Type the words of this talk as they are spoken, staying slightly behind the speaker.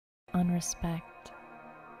on respect.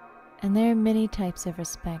 And there are many types of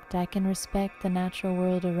respect. I can respect the natural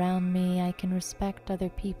world around me. I can respect other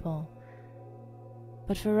people.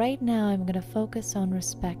 But for right now, I'm going to focus on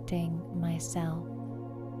respecting myself.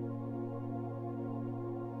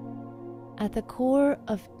 At the core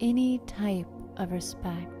of any type of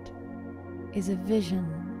respect is a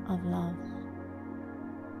vision of love.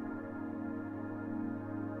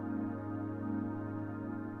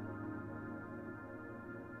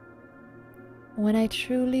 When I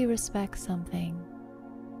truly respect something,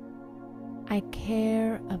 I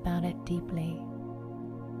care about it deeply.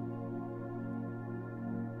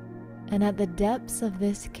 And at the depths of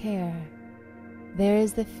this care, there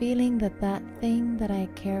is the feeling that that thing that I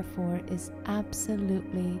care for is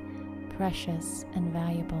absolutely precious and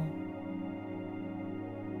valuable.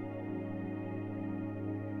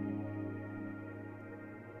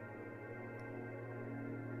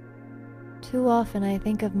 Too often I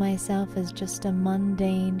think of myself as just a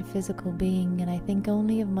mundane physical being, and I think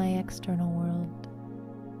only of my external world.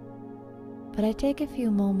 But I take a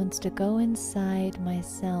few moments to go inside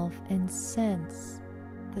myself and sense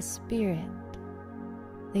the spirit,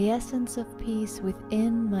 the essence of peace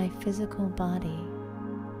within my physical body.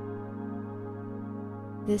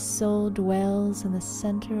 This soul dwells in the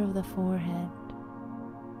center of the forehead,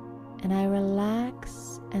 and I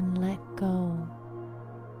relax and let go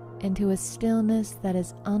into a stillness that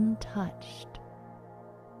is untouched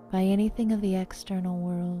by anything of the external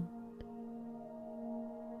world.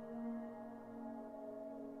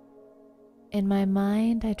 In my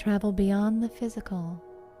mind, I travel beyond the physical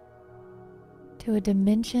to a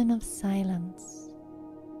dimension of silence,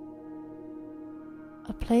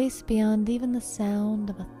 a place beyond even the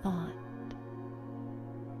sound of a thought,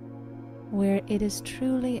 where it is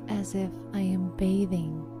truly as if I am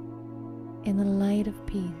bathing in the light of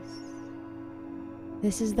peace.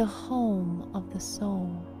 This is the home of the soul.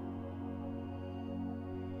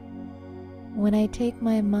 When I take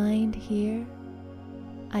my mind here,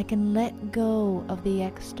 I can let go of the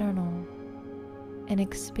external and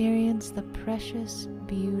experience the precious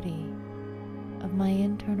beauty of my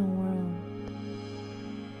internal world.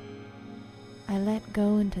 I let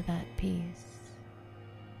go into that peace,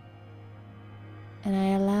 and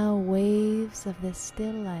I allow waves of this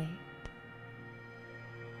still light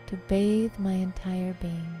to bathe my entire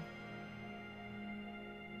being.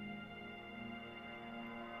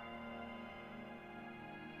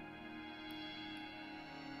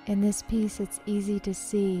 In this piece, it's easy to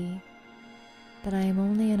see that I am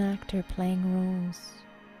only an actor playing roles.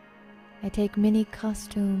 I take many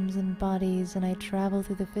costumes and bodies, and I travel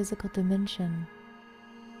through the physical dimension.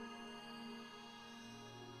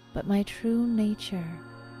 But my true nature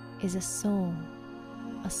is a soul,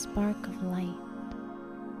 a spark of light.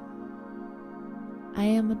 I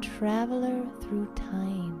am a traveler through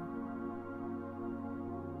time,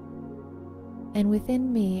 and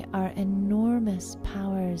within me are enormous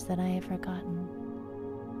powers that I have forgotten.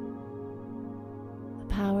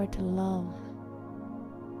 The power to love,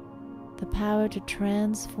 the power to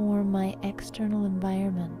transform my external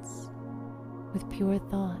environments with pure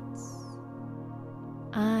thoughts.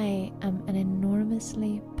 I am an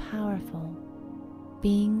enormously powerful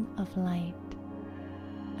being of light,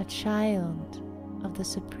 a child of the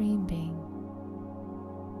Supreme Being.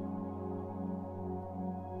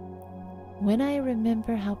 When I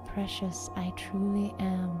remember how precious I truly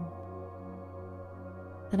am,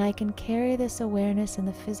 then I can carry this awareness in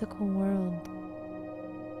the physical world,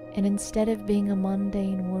 and instead of being a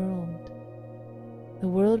mundane world, the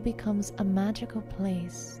world becomes a magical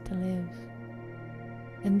place to live.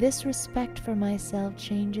 And this respect for myself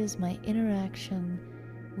changes my interaction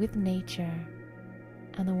with nature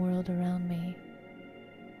and the world around me.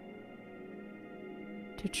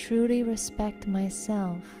 To truly respect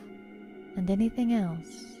myself and anything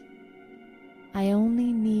else, I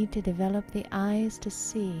only need to develop the eyes to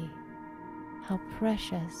see how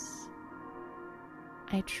precious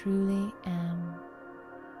I truly am.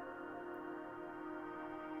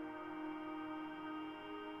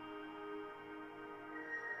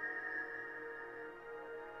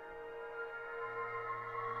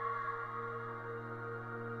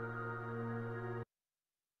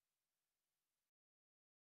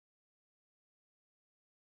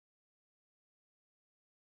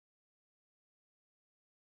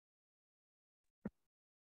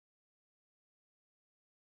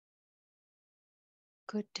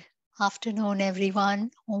 Good afternoon,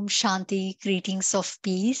 everyone. Om Shanti, greetings of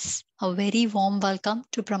peace. A very warm welcome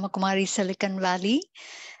to Brahma Kumaris Silicon Valley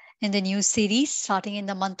in the new series starting in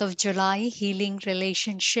the month of July, Healing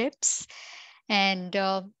Relationships. And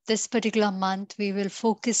this particular month, we will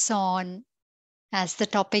focus on, as the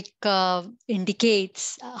topic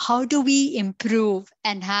indicates, how do we improve,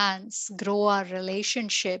 enhance, grow our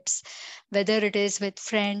relationships, whether it is with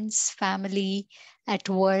friends, family, at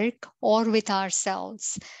work, or with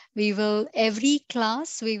ourselves. Every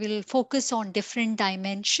class, we will focus on different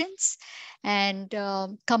dimensions and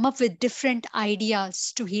come up with different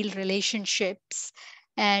ideas to heal relationships.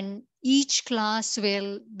 And each class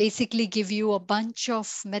will basically give you a bunch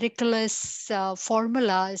of miraculous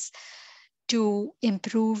formulas to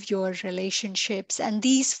improve your relationships. And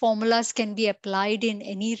these formulas can be applied in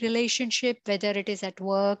any relationship, whether it is at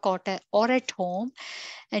work or at home.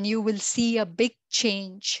 And you will see a big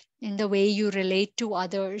change in the way you relate to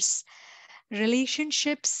others.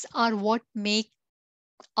 Relationships are what make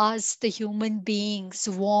us, the human beings,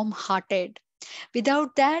 warm hearted.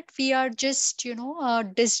 Without that, we are just, a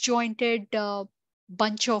disjointed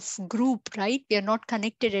bunch of group, right? We are not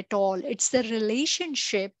connected at all. It's the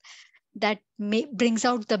relationship that brings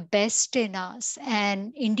out the best in us.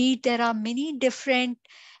 And indeed, there are many different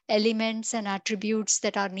elements and attributes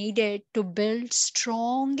that are needed to build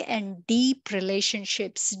strong and deep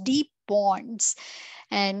relationships, deep bonds.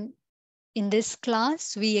 And in this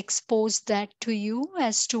class, we expose that to you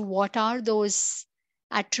as to what are those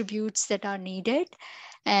attributes that are needed.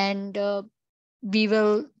 And we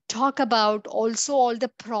will talk about also all the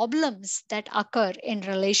problems that occur in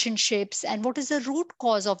relationships and what is the root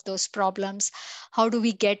cause of those problems. How do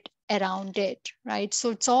we get around it, right? So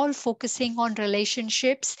it's all focusing on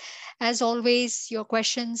relationships. As always, your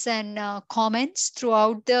questions and comments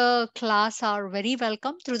throughout the class are very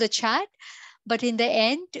welcome through the chat. But in the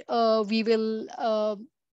end, we will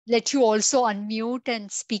let you also unmute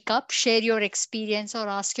and speak up, share your experience, or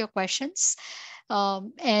ask your questions.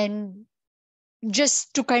 And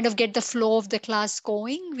just to kind of get the flow of the class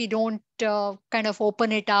going, we don't kind of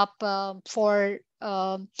open it up for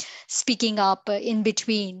speaking up in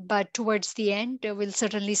between, but towards the end, we'll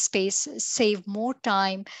certainly save more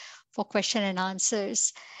time for question and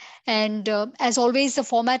answers. And as always, the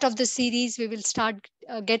format of the series, we will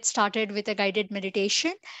get started with a guided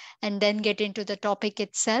meditation and then get into the topic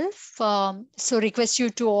itself. So request you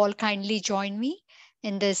to all kindly join me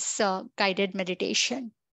in this guided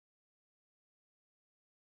meditation.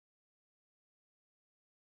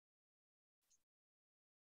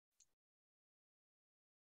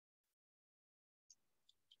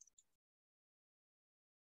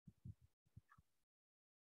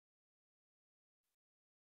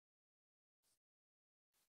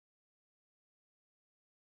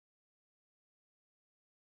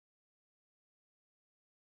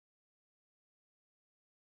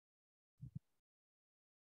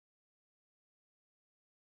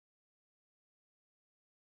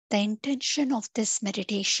 The intention of this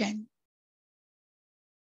meditation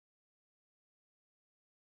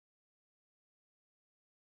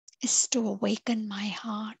is to awaken my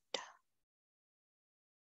heart.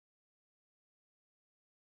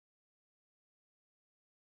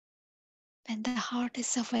 When the heart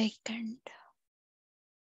is awakened,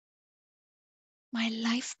 my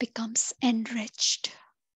life becomes enriched,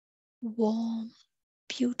 warm,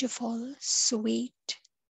 beautiful, sweet.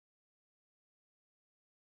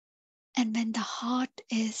 And when the heart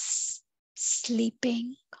is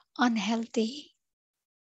sleeping, unhealthy,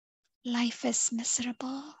 life is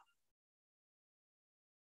miserable.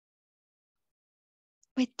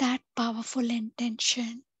 With that powerful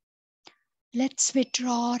intention, let's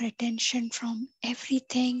withdraw our attention from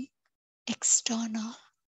everything external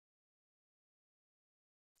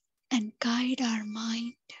and guide our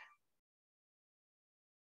mind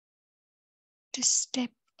to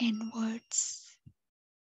step inwards.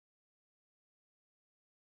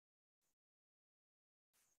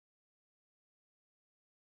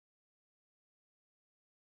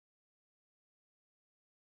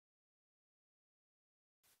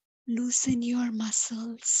 Loosen your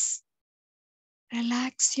muscles,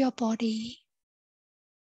 relax your body,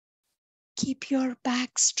 keep your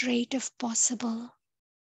back straight if possible,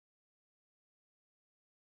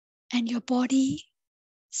 and your body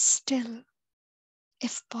still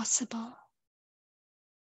if possible.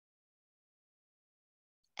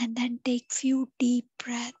 And then take few deep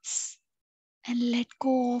breaths and let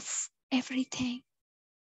go of everything.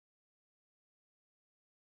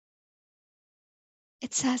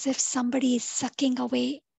 It's as if somebody is sucking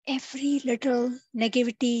away every little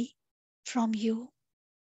negativity from you.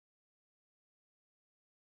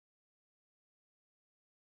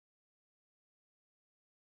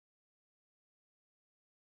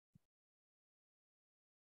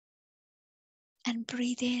 And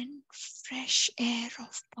breathe in fresh air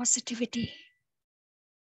of positivity.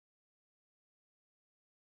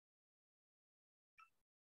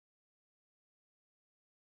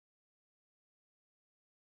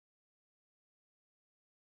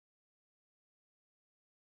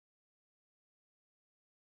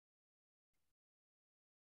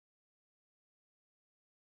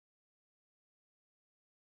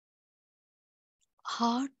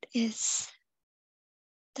 Heart is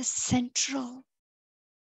the central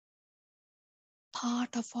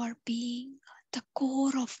part of our being, the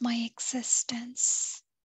core of my existence.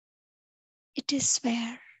 It is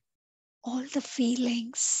where all the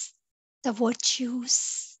feelings, the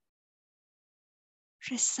virtues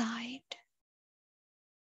reside.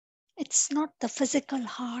 It's not the physical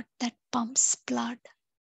heart that pumps blood.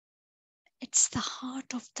 It's the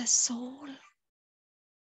heart of the soul.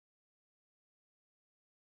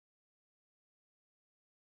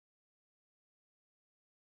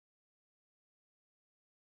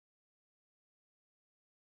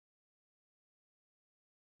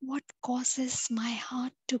 What causes my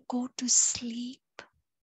heart to go to sleep?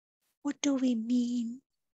 What do we mean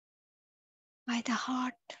by the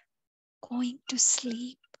heart going to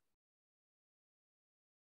sleep?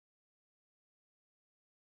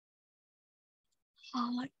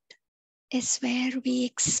 Heart is where we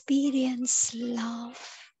experience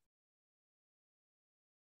love.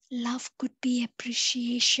 Love could be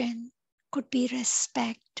appreciation, could be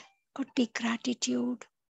respect, could be gratitude.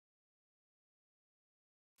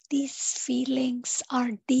 These feelings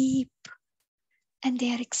are deep and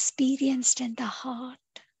they are experienced in the heart.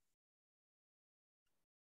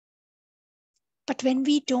 But when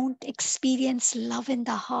we don't experience love in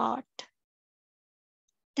the heart,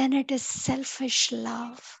 then it is selfish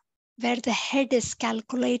love, where the head is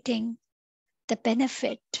calculating the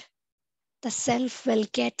benefit the self will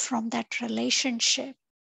get from that relationship.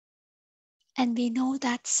 And we know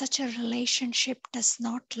that such a relationship does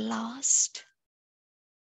not last.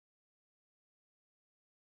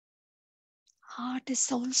 Heart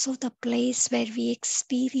is also the place where we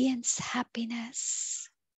experience happiness.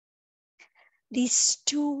 These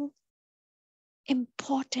two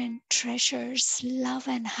important treasures, love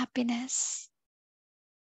and happiness,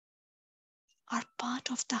 are part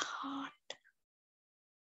of the heart.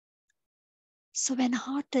 So when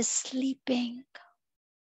heart is sleeping,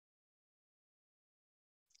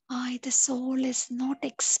 the soul is not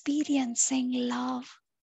experiencing love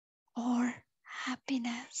or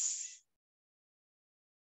happiness.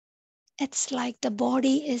 It's like the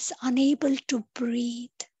body is unable to breathe.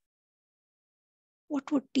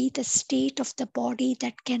 What would be the state of the body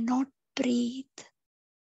that cannot breathe?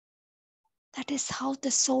 That is how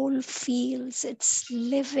the soul feels. It's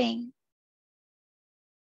living,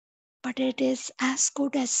 but it is as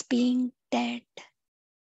good as being dead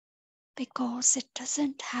because it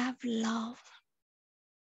doesn't have love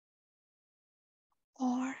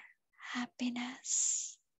or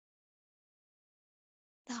happiness.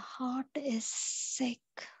 The heart is sick.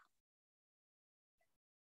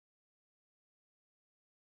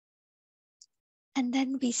 And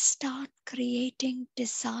then we start creating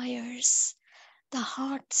desires. The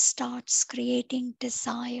heart starts creating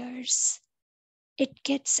desires. It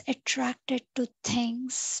gets attracted to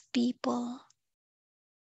things, people,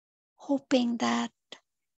 hoping that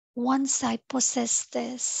once I possess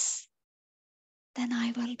this, then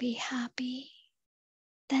I will be happy.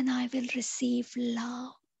 Then I will receive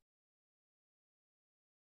love.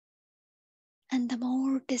 And the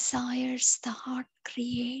more desires the heart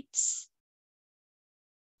creates,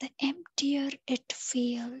 the emptier it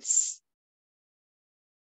feels,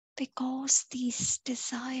 because these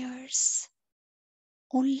desires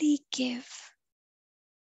only give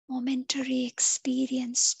momentary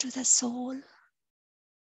experience to the soul.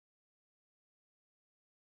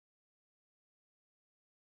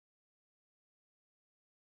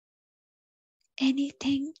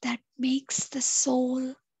 Anything that makes the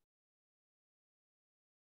soul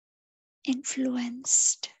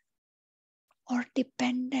influenced or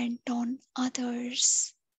dependent on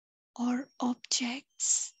others or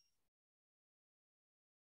objects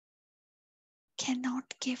cannot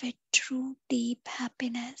give it true deep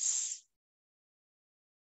happiness,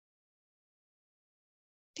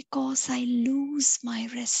 because I lose my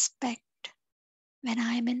respect when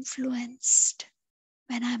I'm influenced,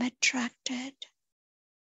 when I'm attracted,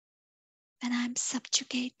 when I'm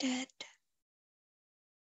subjugated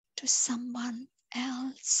to someone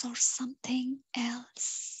else or something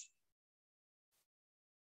else.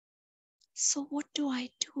 So what do I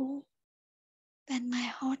do when my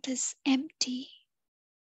heart is empty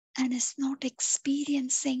and is not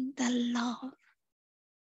experiencing the love,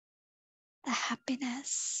 the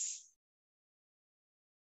happiness?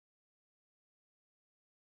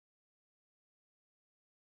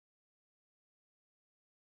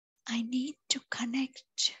 I need to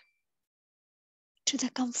connect to the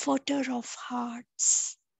comforter of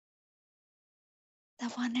hearts, the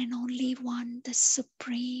one and only one, the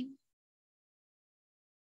Supreme,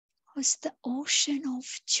 who's the ocean of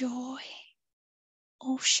joy.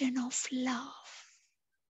 ocean of love.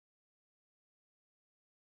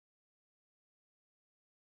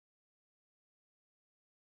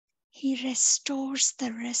 He restores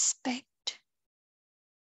the respect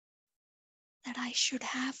that I should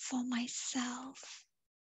have for myself.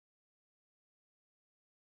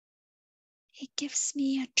 He gives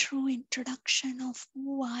me a true introduction of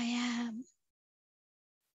who I am.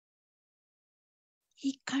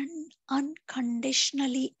 He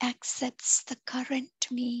unconditionally accepts the current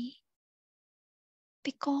me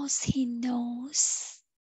because he knows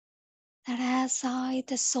that as I,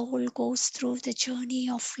 the soul, goes through the journey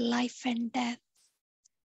of life and death,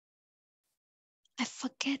 I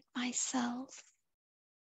forget myself.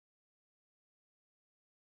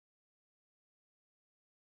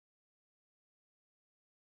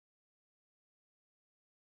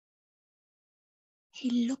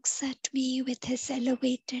 He looks at me with his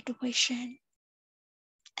elevated vision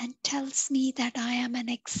and tells me that I am an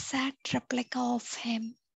exact replica of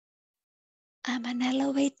him. I am an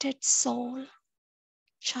elevated soul,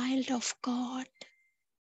 child of God,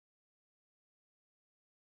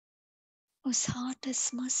 whose heart is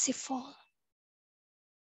merciful,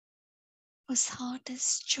 whose heart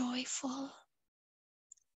is joyful,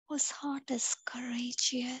 whose heart is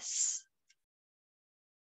courageous.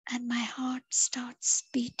 And my heart starts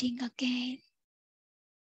beating again.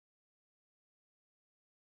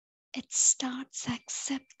 It starts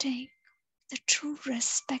accepting the true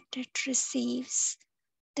respect it receives,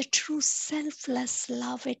 the true selfless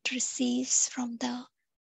love it receives from the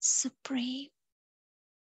Supreme.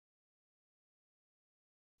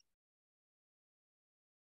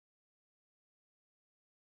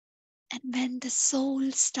 And when the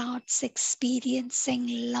soul starts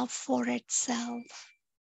experiencing love for itself,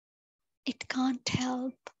 it can't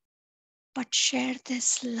help but share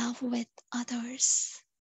this love with others.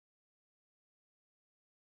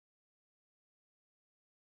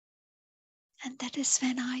 And that is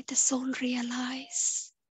when I, the soul,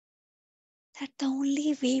 realize that the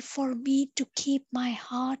only way for me to keep my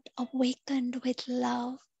heart awakened with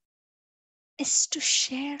love is to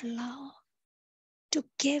share love, to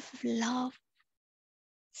give love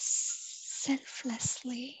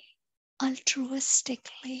selflessly,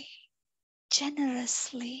 altruistically,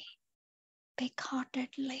 generously,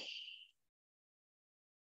 big-heartedly.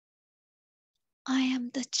 I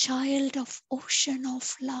am the child of ocean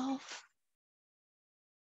of love.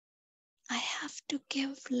 I have to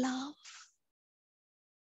give love.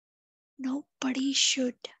 Nobody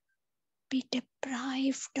should be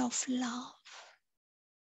deprived of love.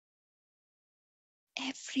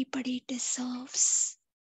 Everybody deserves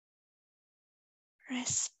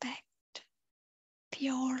respect,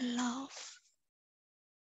 pure love.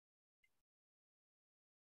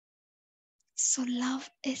 So love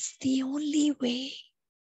is the only way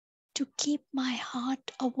to keep my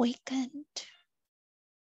heart awakened.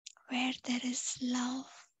 Where there is love,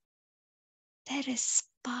 there is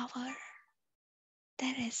power,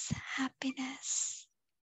 there is happiness,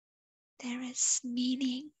 there is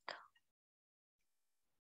meaning.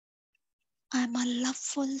 I'm a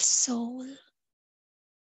loveful soul.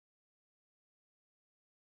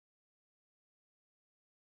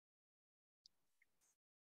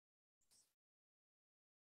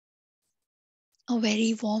 A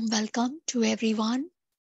very warm welcome to everyone.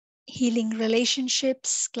 Healing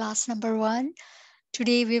Relationships, class number 1.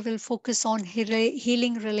 Today we will focus on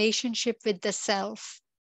healing relationship with the self.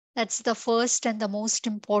 That's the first and the most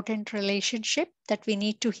important relationship that we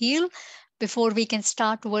need to heal before we can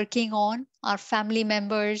start working on our family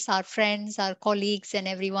members, our friends, our colleagues, and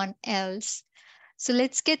everyone else. So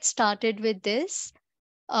let's get started with this.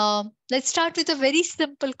 Let's start with a very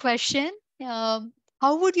simple question. How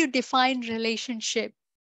would you define relationship?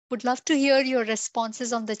 Would love to hear your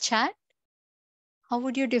responses on the chat. How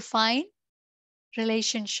would you define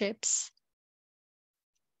relationships?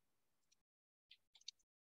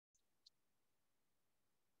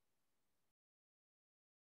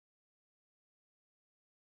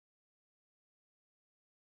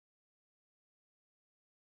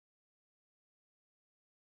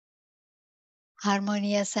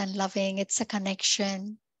 Harmonious and loving. It's a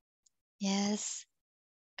connection. Yes.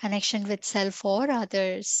 Connection with self or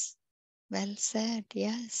others. Well said.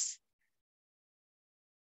 Yes.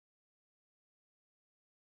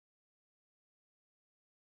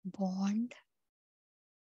 Bond.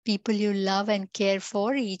 People you love and care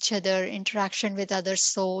for each other. Interaction with other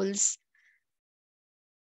souls.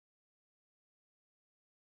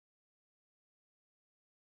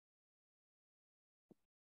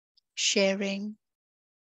 Sharing.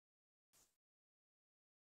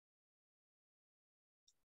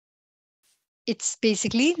 It's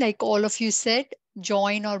basically, like all of you said,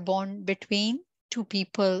 join or bond between two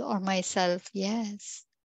people or myself. Yes.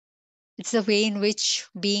 It's the way in which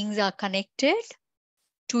beings are connected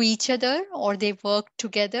to each other, or they work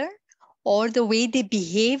together, or the way they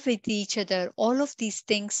behave with each other. All of these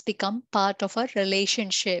things become part of a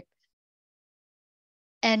relationship.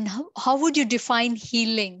 And how would you define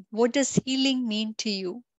healing? What does healing mean to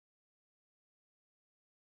you?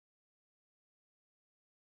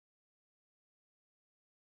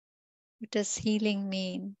 What does healing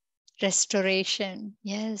mean? Restoration.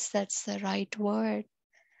 Yes, that's the right word.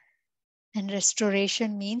 And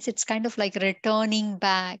restoration means it's kind of like returning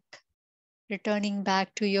back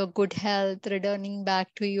to your good health, returning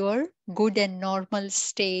back to your good and normal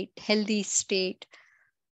state, healthy state.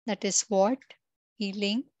 That is what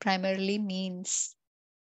healing primarily means.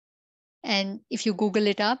 And if you Google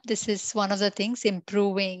it up, this is one of the things,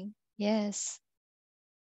 improving. Yes.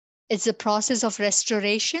 It's a process of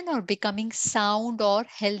restoration or becoming sound or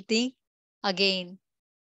healthy again.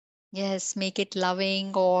 Yes, make it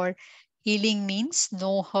loving, or healing means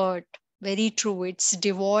no hurt. Very true. It's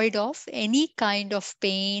devoid of any kind of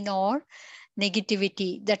pain or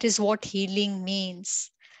negativity. That is what healing means.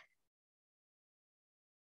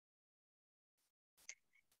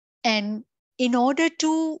 And in order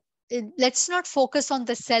to, let's not focus on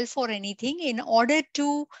the self or anything. In order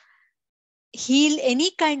to heal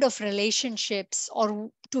any kind of relationships,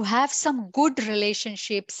 or to have some good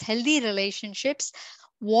relationships, healthy relationships,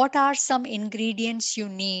 what are some ingredients you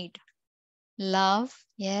need? Love,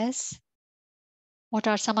 yes. What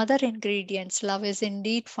are some other ingredients? Love is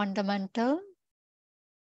indeed fundamental,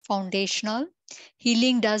 foundational.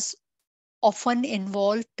 Healing does often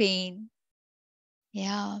involve pain.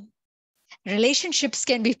 Yeah. Relationships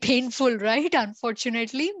can be painful, right?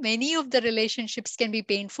 Unfortunately, many of the relationships can be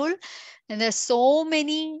painful. And there's so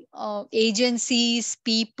many agencies,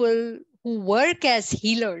 people who work as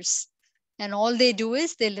healers. And all they do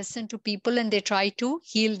is they listen to people and they try to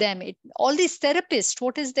heal them. All these therapists,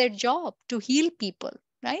 what is their job? To heal people,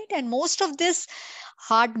 right? And most of this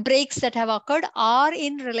heartbreaks that have occurred are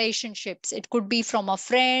in relationships. It could be from a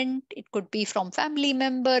friend, it could be from family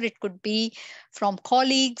member, it could be from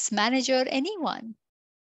colleagues, manager, anyone.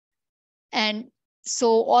 And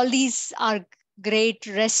so all these are great: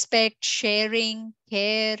 respect, sharing,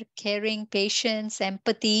 care, caring, patience,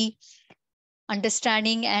 empathy,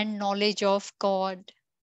 understanding, and knowledge of God.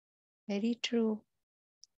 Very true.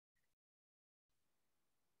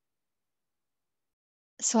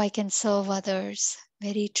 So I can serve others.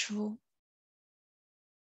 Very true.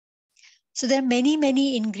 So there are many,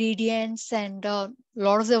 many ingredients, and a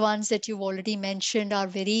lot of the ones that you've already mentioned are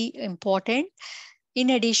very important.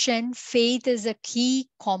 In addition, faith is a key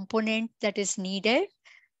component that is needed.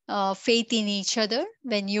 Faith in each other.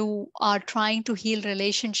 When you are trying to heal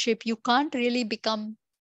relationship, you can't really become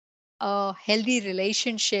a healthy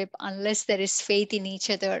relationship unless there is faith in each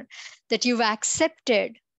other, that you've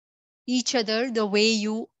accepted each other the way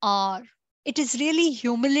you are. It is really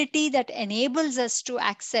humility that enables us to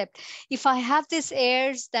accept. If I have this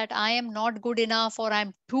airs that I am not good enough or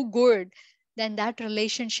I'm too good, then that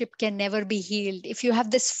relationship can never be healed. If you have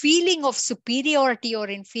this feeling of superiority or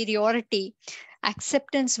inferiority,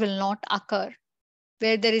 acceptance will not occur.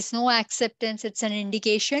 Where there is no acceptance, it's an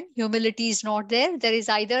indication humility is not there. There is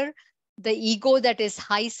either the ego that is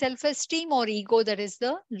high self-esteem, or ego that is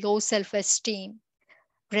the low self-esteem.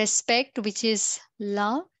 Respect, which is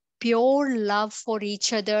love, pure love for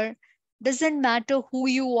each other. Doesn't matter who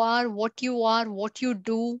you are, what you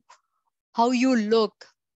do, how you look.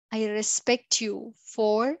 I respect you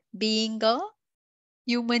for being a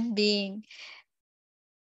human being.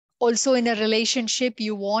 Also, in a relationship,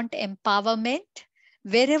 you want empowerment.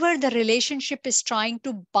 Wherever the relationship is trying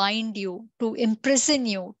to bind you, to imprison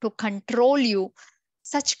you, to control you,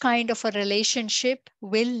 such kind of a relationship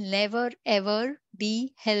will never ever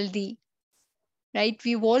be healthy. Right?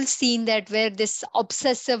 We've all seen that, where this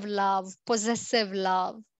obsessive love, possessive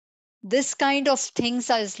love, this kind of things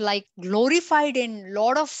is like glorified in a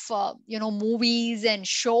lot of movies and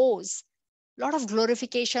shows. A lot of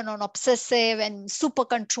glorification on obsessive and super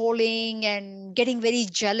controlling and getting very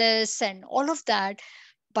jealous and all of that.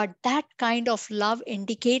 But that kind of love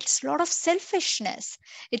indicates a lot of selfishness.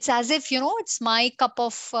 It's as if, it's my cup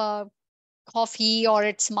of coffee, or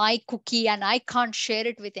it's my cookie, and I can't share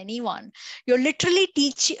it with anyone. You're literally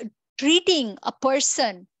treating a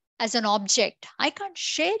person as an object. I can't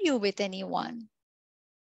share you with anyone.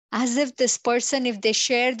 As if this person, if they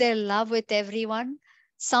share their love with everyone,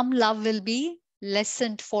 some love will be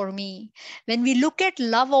lessened for me. When we look at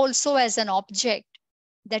love also as an object,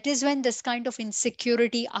 that is when this kind of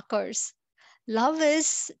insecurity occurs. Love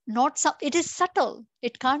is not some, it is subtle.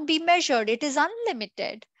 It can't be measured. It is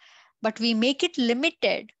unlimited. But we make it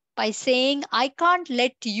limited by saying, I can't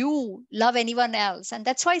let you love anyone else. And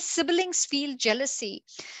that's why siblings feel jealousy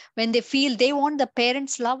when they feel they want the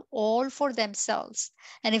parents' love all for themselves.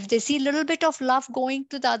 And if they see a little bit of love going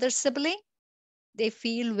to the other sibling, they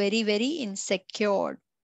feel very, very insecure.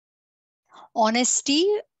 Honesty,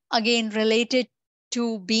 again, related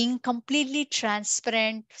to being completely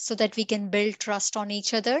transparent so that we can build trust on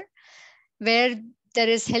each other. Where there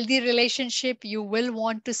is healthy relationship, you will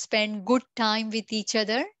want to spend good time with each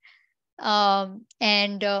other.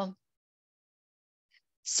 And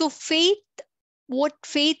so faith, what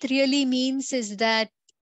faith really means is that,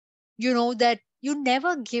 that you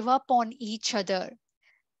never give up on each other.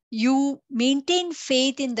 You maintain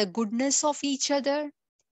faith in the goodness of each other.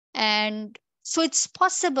 And so it's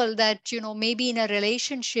possible that, maybe in a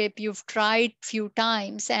relationship you've tried few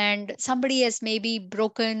times and somebody has maybe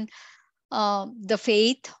broken the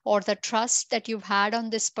faith or the trust that you've had on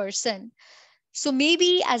this person. So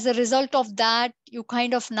maybe as a result of that, you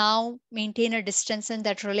kind of now maintain a distance in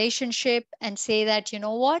that relationship and say that, you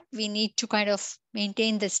know what, we need to kind of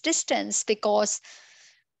maintain this distance because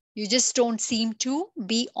you just don't seem to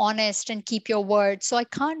be honest and keep your word. So I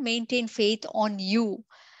can't maintain faith on you.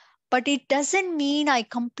 But it doesn't mean I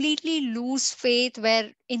completely lose faith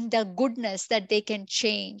where in the goodness that they can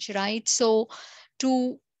change, right? So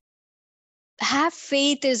to have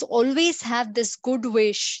faith is always have this good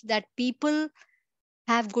wish that people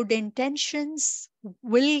have good intentions,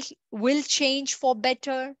 will change for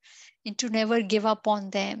better, and to never give up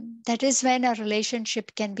on them. That is when a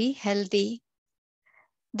relationship can be healthy.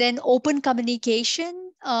 Then open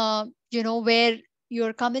communication, where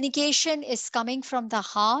your communication is coming from the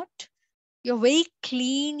heart. You're very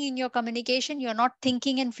clean in your communication. You're not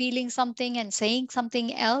thinking and feeling something and saying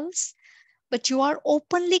something else, but you are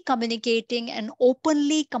openly communicating and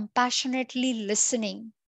openly, compassionately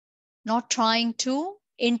listening, not trying to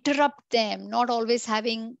interrupt them, not always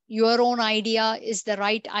having your own idea is the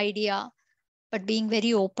right idea, but being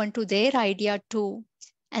very open to their idea too.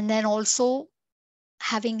 And then also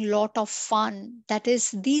having lot of fun. That is,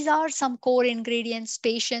 these are some core ingredients.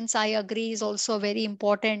 Patience, I agree, is also a very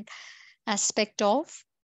important aspect of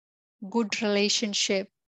good relationship.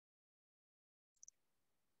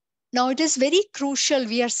 Now, it is very crucial.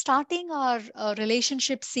 We are starting our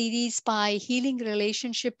relationship series by healing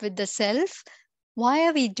relationship with the self. Why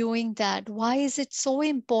are we doing that? Why is it so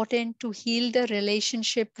important to heal the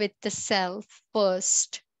relationship with the self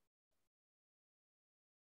first?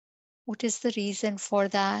 What is the reason for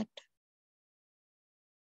that?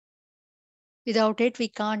 Without it, we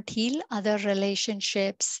can't heal other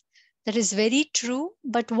relationships. That is very true.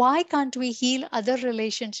 But why can't we heal other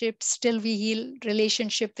relationships? Still, we heal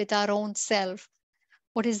relationship with our own self.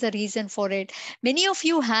 What is the reason for it? Many of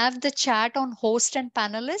you have the chat on host and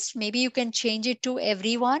panelist. Maybe you can change it to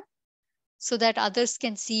everyone so that others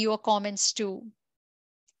can see your comments too.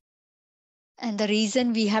 And the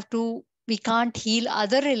reason we can't heal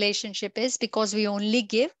other relationship is because we only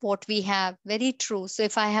give what we have. Very true. So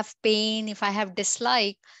if I have pain, if I have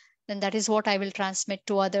dislike, then that is what I will transmit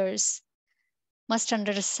to others. Must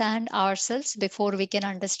understand ourselves before we can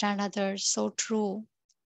understand others. So true.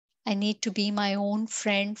 I need to be my own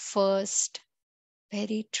friend first.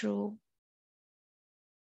 Very true.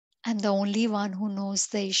 I'm the only one who knows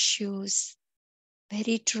the issues.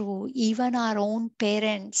 Very true. Even our own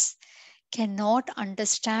parents cannot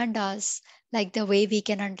understand us like the way we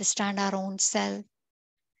can understand our own self.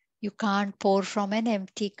 You can't pour from an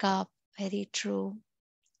empty cup. Very true.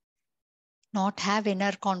 Not have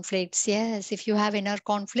inner conflicts. Yes, if you have inner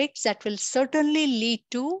conflicts, that will certainly lead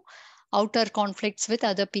to outer conflicts with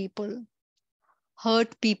other people.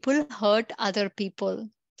 Hurt people hurt other people.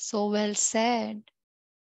 So well said.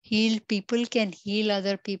 Healed people can heal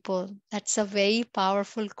other people. That's a very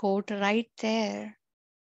powerful quote right there.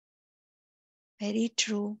 Very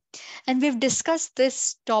true. And we've discussed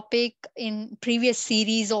this topic in previous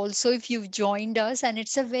series also, if you've joined us. And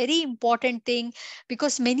it's a very important thing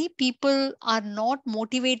because many people are not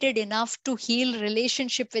motivated enough to heal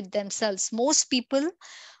relationship with themselves. Most people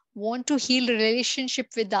want to heal relationship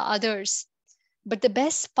with the others. But the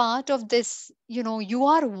best part of this, you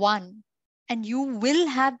are one and you will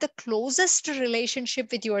have the closest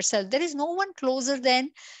relationship with yourself. There is no one closer than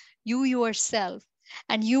you yourself.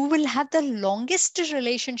 And you will have the longest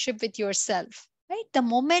relationship with yourself, right? The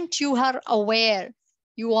moment you are aware,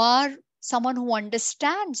 you are someone who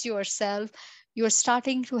understands yourself, you're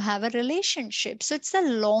starting to have a relationship. So it's the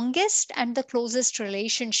longest and the closest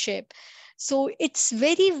relationship. So it's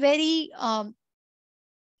very, very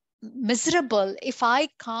miserable if I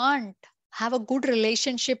can't have a good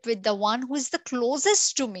relationship with the one who is the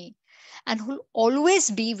closest to me and who will always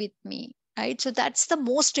be with me, right? So that's the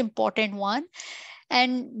most important one.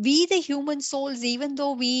 And we, the human souls, even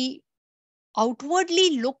though we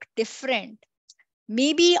outwardly look different,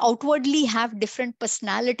 maybe outwardly have different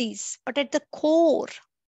personalities, but at the core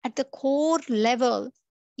level,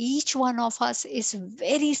 each one of us is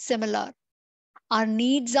very similar. Our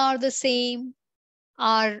needs are the same.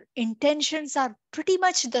 Our intentions are pretty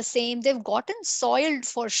much the same. They've gotten soiled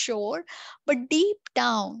for sure, but deep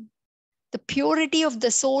down, the purity of the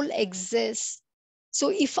soul exists. So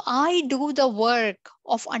if I do the work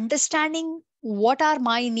of understanding what are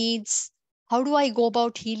my needs, how do I go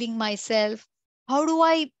about healing myself? How do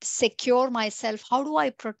I secure myself? How do I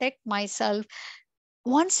protect myself?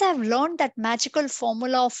 Once I've learned that magical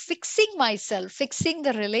formula of fixing myself, fixing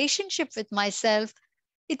the relationship with myself,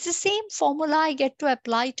 it's the same formula I get to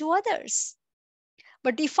apply to others.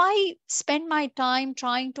 But if I spend my time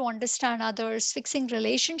trying to understand others, fixing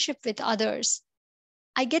relationship with others,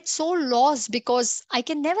 I get so lost because I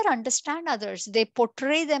can never understand others. They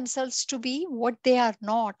portray themselves to be what they are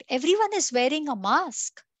not. Everyone is wearing a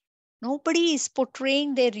mask. Nobody is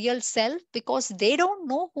portraying their real self because they don't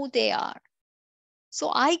know who they are. So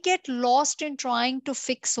I get lost in trying to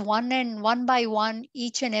fix one by one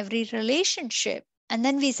each and every relationship. And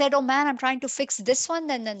then we said, oh man, I'm trying to fix this one,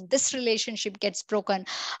 and then this relationship gets broken.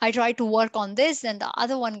 I try to work on this, and the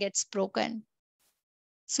other one gets broken.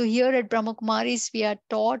 So here at Brahma Kumaris, we are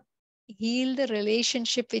taught heal the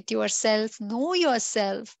relationship with yourself, know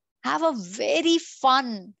yourself, have a very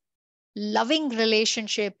fun, loving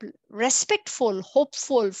relationship, respectful,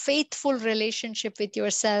 hopeful, faithful relationship with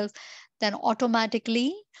yourself, then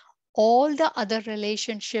automatically all the other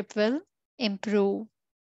relationship will improve.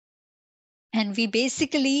 And we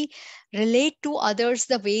basically relate to others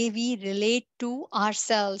the way we relate to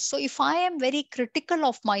ourselves. So if I am very critical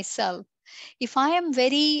of myself, if I am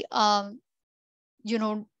very, you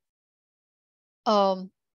know,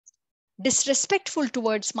 um, disrespectful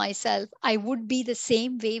towards myself, I would be the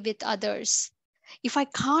same way with others. If I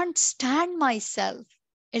can't stand myself,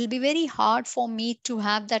 it'll be very hard for me to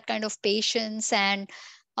have that kind of patience and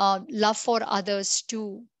love for others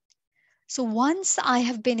too. So once I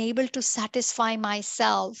have been able to satisfy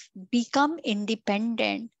myself, become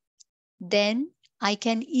independent, then I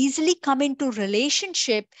can easily come into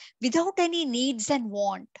relationship without any needs and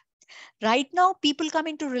want. Right now, people come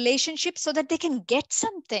into relationships so that they can get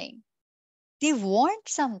something. They want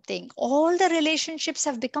something. All the relationships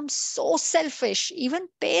have become so selfish. Even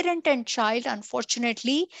parent and child,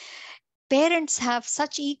 unfortunately, parents have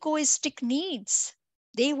such egoistic needs.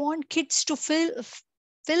 They want kids to fill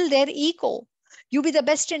their ego. You be the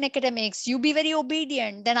best in academics, you be very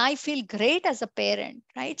obedient, then I feel great as a parent,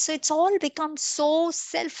 right? So it's all become so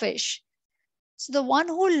selfish. So the one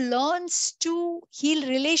who learns to heal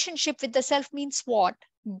relationship with the self means what?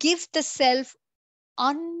 Give the self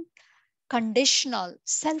unconditional,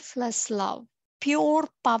 selfless love, pure,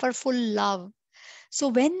 powerful love. So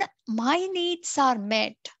when my needs are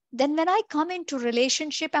met, then when I come into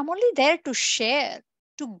relationship, I'm only there to share,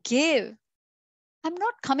 to give. I'm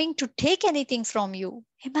not coming to take anything from you.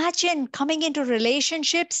 Imagine coming into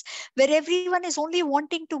relationships where everyone is only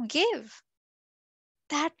wanting to give.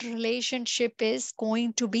 That relationship is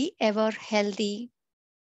going to be ever healthy.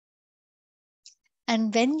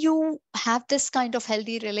 And when you have this kind of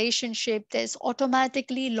healthy relationship, there's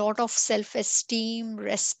automatically a lot of self-esteem,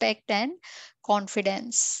 respect, and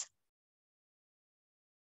confidence.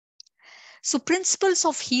 So principles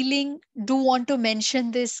of healing, do want to mention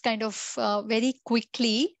this kind of very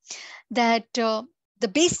quickly, that the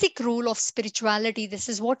basic rule of spirituality, this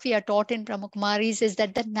is what we are taught in Brahma Kumaris, is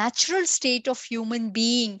that the natural state of human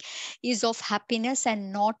being is of happiness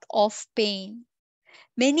and not of pain.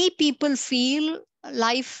 Many people feel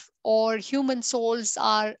life or human souls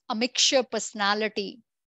are a mixture personality.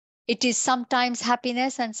 It is sometimes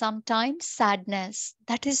happiness and sometimes sadness.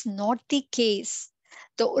 That is not the case.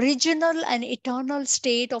 The original and eternal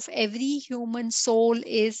state of every human soul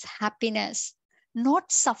is happiness,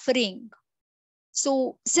 not suffering.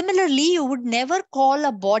 So, similarly, you would never call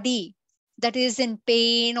a body that is in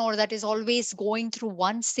pain or that is always going through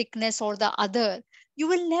one sickness or the other. You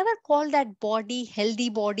will never call that body healthy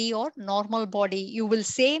body or normal body. You will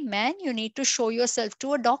say, man, you need to show yourself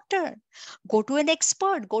to a doctor. Go to an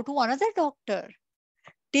expert, go to another doctor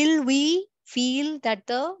till we feel that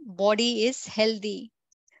the body is healthy.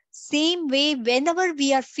 Same way, whenever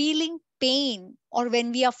we are feeling pain or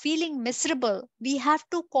when we are feeling miserable, we have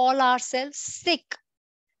to call ourselves sick.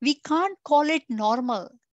 We can't call it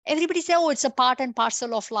normal. Everybody say, oh, it's a part and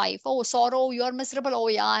parcel of life. Oh, sorrow, you're miserable. Oh,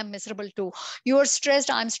 yeah, I'm miserable too. You're stressed.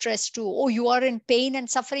 I'm stressed too. Oh, you are in pain and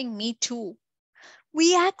suffering. Me too.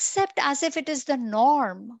 We accept as if it is the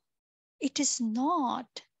norm. It is not.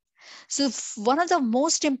 So one of the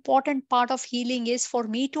most important part of healing is for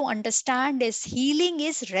me to understand is healing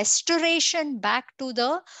is restoration back to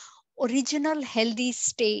the original healthy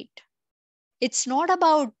state. It's not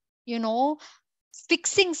about,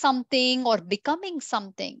 fixing something or becoming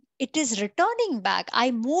something. It is returning back.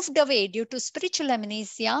 I moved away due to spiritual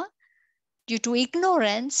amnesia, due to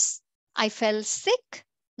ignorance. I fell sick.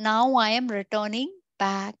 Now I am returning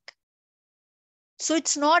back. So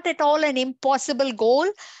it's not at all an impossible goal,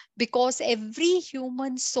 because every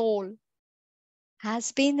human soul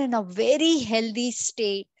has been in a very healthy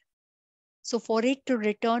state. So for it to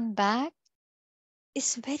return back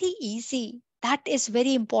is very easy. That is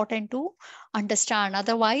very important to understand.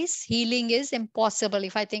 Otherwise, healing is impossible.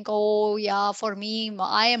 If I think, oh, yeah, for me,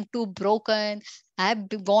 I am too broken, I've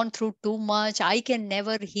gone through too much, I can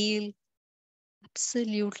never heal.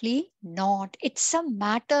 Absolutely not. It's a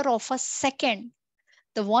matter of a second.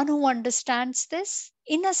 The one who understands this,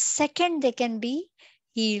 in a second, they can be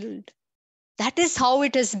healed. That is how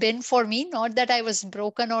it has been for me. Not that I was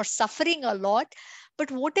broken or suffering a lot,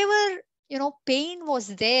 but whatever, pain was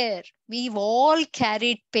there. We've all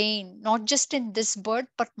carried pain, not just in this birth,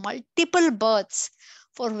 but multiple births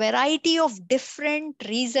for variety of different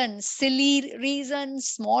reasons, silly reasons,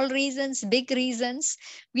 small reasons, big reasons.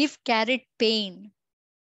 We've carried pain.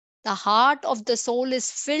 The heart of the soul is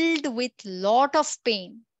filled with lot of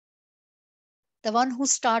pain. The one who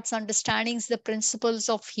starts understanding the principles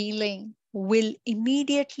of healing will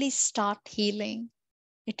immediately start healing.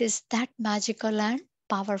 It is that magical and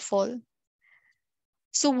powerful.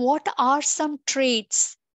 So, what are some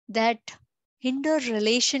traits that hinder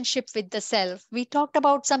relationship with the self? We talked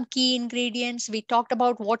about some key ingredients. We talked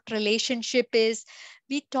about what relationship is.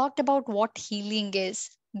 We talked about what healing is.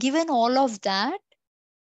 Given all of that,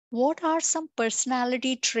 what are some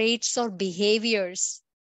personality traits or behaviors?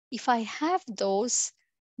 If I have those,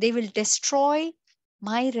 they will destroy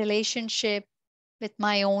my relationship with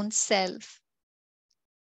my own self.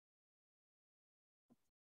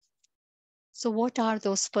 So, what are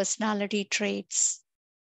those personality traits?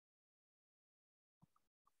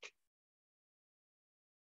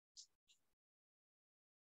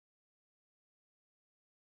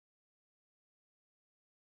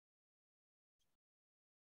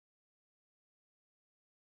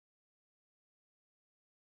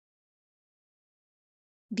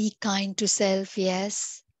 Be kind to self,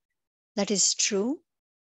 yes, that is true.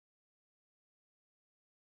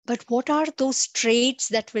 But what are those traits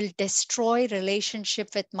that will destroy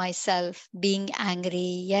relationship with myself? Being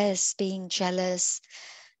angry, yes, being jealous.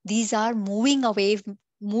 These are moving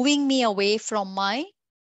me away from my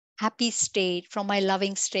happy state, from my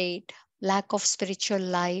loving state. Lack of spiritual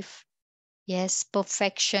life. Yes,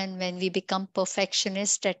 perfection. When we become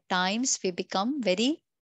perfectionist at times, we become very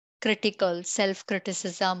critical, self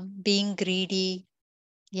criticism, being greedy.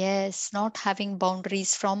 Yes, not having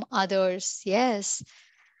boundaries from others. Yes,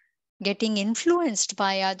 getting influenced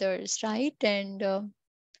by others, right? And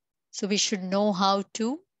so we should know how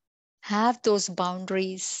to have those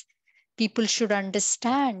boundaries. People should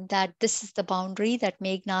understand that this is the boundary that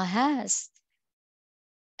Meghna has.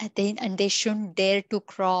 And they shouldn't dare to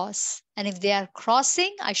cross. And if they are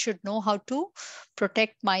crossing, I should know how to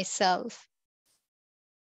protect myself.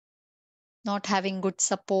 Not having good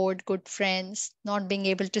support, good friends, not being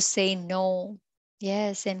able to say no.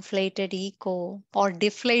 Yes, inflated ego or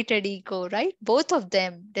deflated ego, right? Both of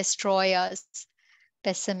them destroy us.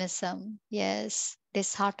 Pessimism, yes,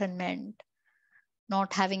 disheartenment,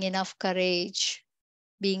 not having enough courage,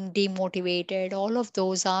 being demotivated, all of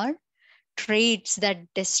those are traits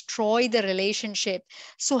that destroy the relationship.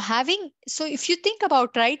 So if you think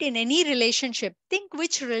about, right, in any relationship, think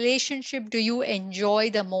which relationship do you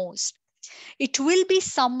enjoy the most? It will be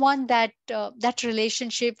someone that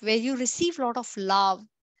relationship where you receive a lot of love,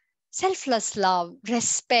 selfless love,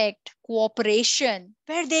 respect, cooperation,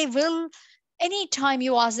 where they will, anytime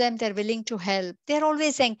you ask them, they're willing to help. They're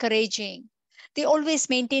always encouraging. They always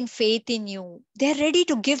maintain faith in you. They're ready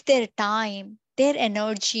to give their time, their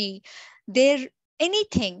energy, their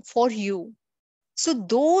anything for you. So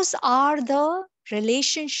those are the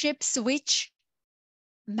relationships which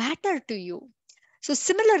matter to you. So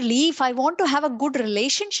similarly, if I want to have a good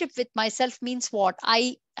relationship with myself, means what?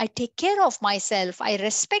 I take care of myself, I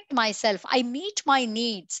respect myself, I meet my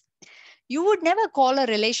needs. You would never call a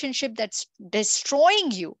relationship that's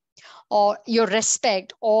destroying you. or your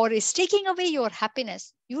respect, or is taking away your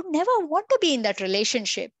happiness, you never want to be in that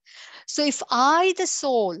relationship. So if I, the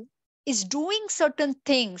soul, is doing certain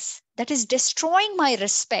things that is destroying my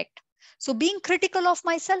respect, so being critical of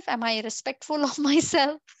myself, am I respectful of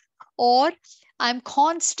myself? Or I'm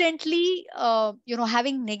constantly,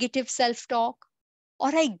 having negative self talk, or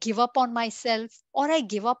I give up on myself, or I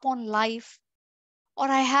give up on life, or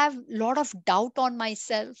I have a lot of doubt on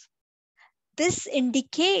myself. This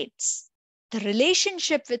indicates the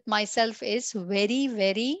relationship with myself is very,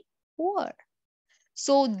 very poor.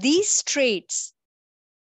 So these traits,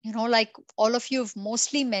 like all of you have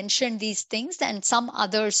mostly mentioned these things and some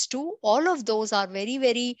others too, all of those are very,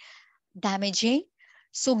 very damaging.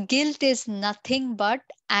 So guilt is nothing but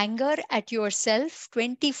anger at yourself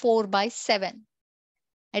 24 by 7.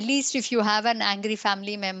 At least if you have an angry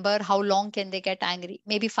family member, how long can they get angry?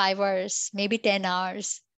 Maybe 5 hours, maybe 10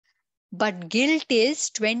 hours. But guilt is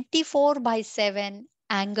 24 by 7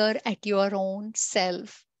 anger at your own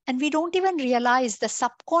self. And we don't even realize the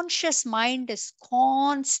subconscious mind is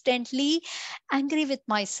constantly angry with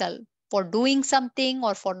myself for doing something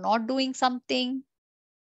or for not doing something.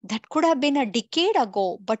 That could have been a decade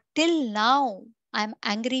ago, but till now, I'm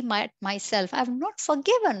angry at myself. I've not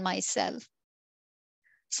forgiven myself.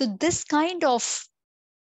 So, this kind of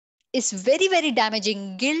is very, very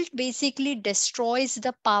damaging. Guilt basically destroys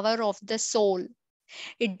the power of the soul.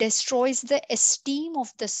 It destroys the esteem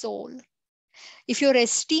of the soul. If your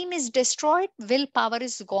esteem is destroyed, willpower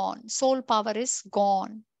is gone, soul power is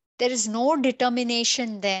gone. There is no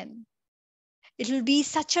determination then. It will be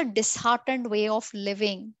such a disheartened way of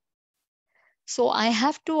living. So I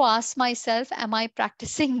have to ask myself, am I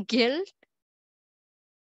practicing guilt?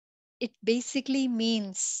 It basically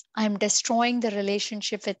means I'm destroying the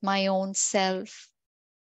relationship with my own self.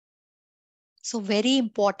 So, very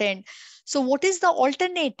important. So, what is the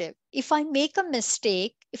alternative? If I make a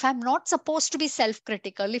mistake, if I'm not supposed to be self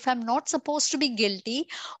critical, if I'm not supposed to be guilty,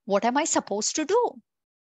 what am I supposed to do?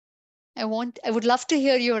 I would love to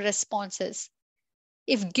hear your responses.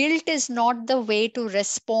 If guilt is not the way to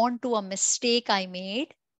respond to a mistake I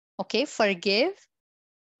made, okay, forgive.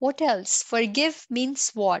 What else? Forgive means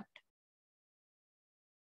what?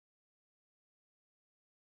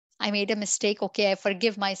 I made a mistake. Okay, I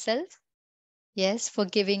forgive myself. Yes,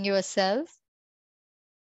 forgiving yourself.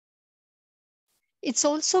 It's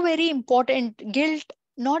also very important. Guilt,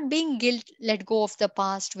 not being guilt, let go of the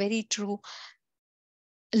past. Very true.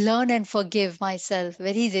 Learn and forgive myself.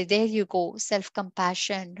 There you go. Self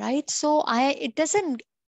compassion, right? It doesn't,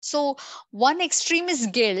 so one extreme is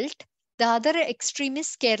guilt, the other extreme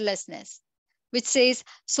is carelessness, which says,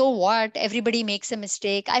 so what? Everybody makes a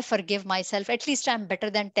mistake. I forgive myself. At least I'm better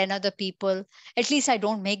than 10 other people. At least I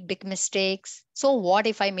don't make big mistakes. So what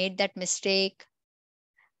if I made that mistake?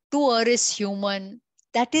 To err is human.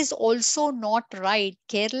 That is also not right.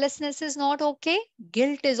 Carelessness is not okay.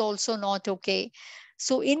 Guilt is also not okay.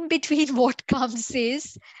 So, in between, what comes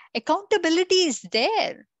is accountability is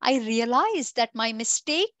there. I realize that my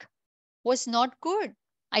mistake was not good.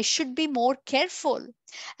 I should be more careful.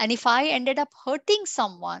 And if I ended up hurting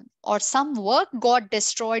someone or some work got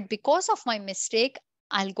destroyed because of my mistake,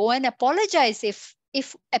 I'll go and apologize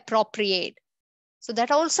if appropriate. So that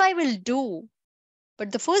also I will do.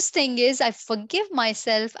 But the first thing is I forgive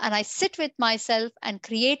myself and I sit with myself and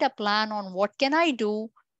create a plan on what can I do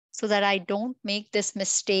so that I don't make this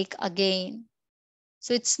mistake again.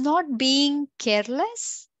 So it's not being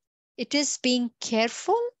careless, it is being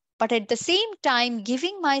careful, but at the same time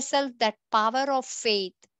giving myself that power of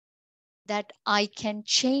faith that I can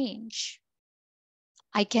change,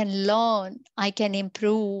 I can learn, I can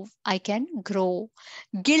improve, I can grow.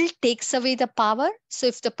 Guilt takes away the power. So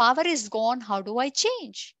if the power is gone, how do I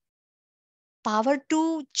change? Power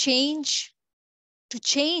to change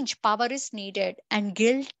power is needed, and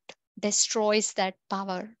guilt destroys that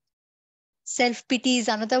power. Self pity is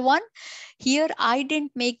another one. Here I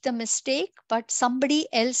didn't make the mistake, but somebody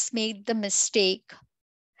else made the mistake,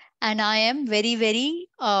 and I am very, very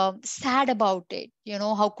sad about it.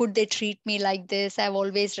 How could they treat me like this? I've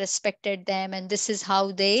always respected them, and this is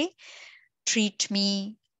how they treat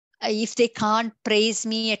me. If they can't praise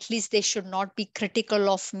me, at least they should not be critical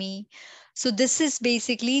of me. So, this is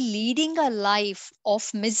basically leading a life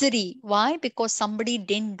of misery. Why? Because somebody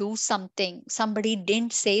didn't do something, somebody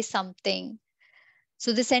didn't say something.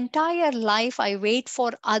 So, this entire life, I wait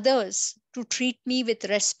for others to treat me with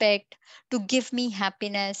respect, to give me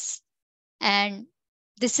happiness. And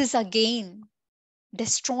this is again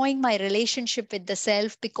destroying my relationship with the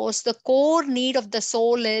self, because the core need of the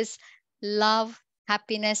soul is love,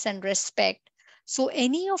 happiness, and respect. So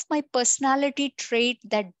any of my personality trait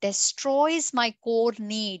that destroys my core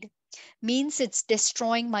need means it's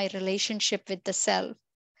destroying my relationship with the self.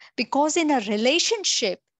 Because in a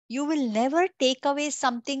relationship, you will never take away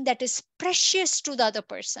something that is precious to the other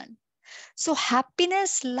person. So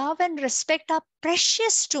happiness, love, and respect are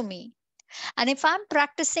precious to me. And if I'm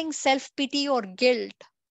practicing self pity or guilt,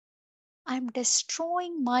 I'm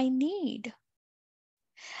destroying my need.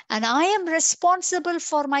 And I am responsible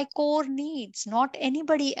for my core needs, not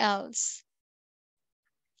anybody else.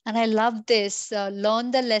 And I love this,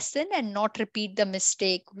 learn the lesson and not repeat the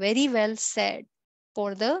mistake. Very well said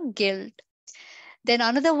for the guilt. Then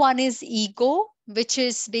another one is ego, which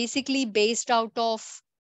is basically based out of,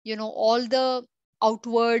 all the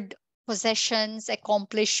outward possessions,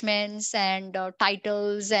 accomplishments, and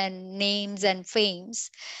titles and names and fames.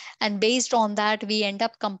 And based on that, we end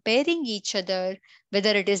up comparing each other, whether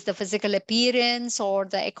it is the physical appearance or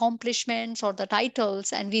the accomplishments or the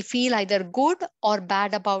titles, and we feel either good or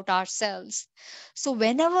bad about ourselves. So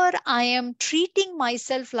whenever I am treating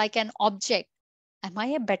myself like an object, am I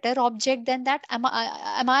a better object than that? Am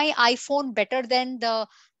I iPhone better than the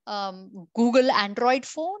Google Android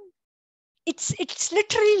phone? It's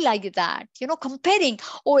literally like that, comparing.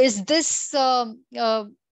 Oh, is this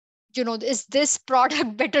is this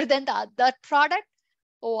product better than that product?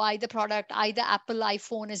 Oh, I the product, I the Apple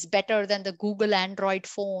iPhone is better than the Google Android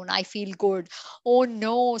phone. I feel good. Oh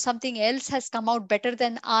no, something else has come out better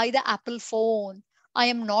than I the Apple phone. I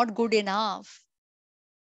am not good enough.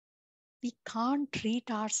 We can't treat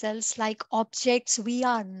ourselves like objects. We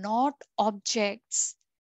are not objects.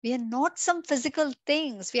 We are not some physical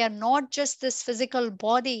things. We are not just this physical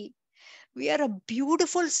body. We are a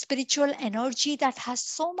beautiful spiritual energy that has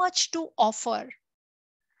so much to offer.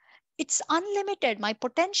 It's unlimited. My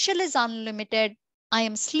potential is unlimited. I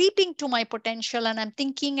am sleeping to my potential and I'm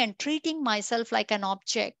thinking and treating myself like an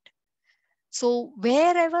object. So,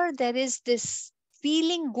 wherever there is this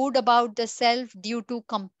feeling good about the self due to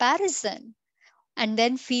comparison, and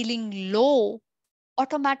then feeling low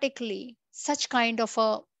automatically, such kind of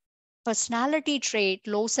a personality trait,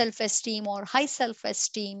 low self-esteem or high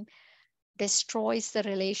self-esteem, destroys the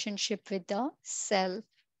relationship with the self.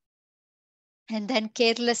 And then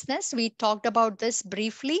carelessness, we talked about this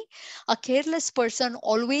briefly. A careless person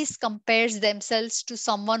always compares themselves to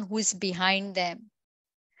someone who is behind them.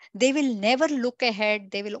 They will never look ahead,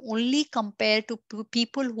 they will only compare to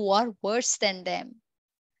people who are worse than them.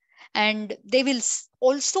 And they will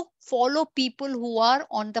also follow people who are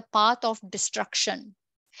on the path of destruction.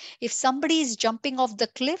 If somebody is jumping off the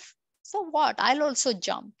cliff, so what? I'll also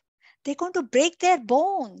jump. They're going to break their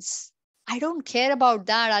bones. I don't care about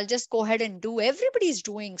that. I'll just go ahead and do. Everybody's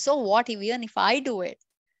doing. So what, even if I do it?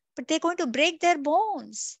 But they're going to break their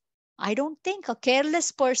bones. I don't think a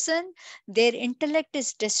careless person, their intellect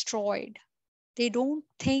is destroyed. They don't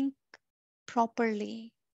think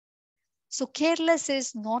properly. So, careless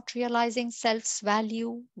is not realizing self's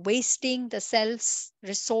value, wasting the self's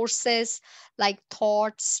resources like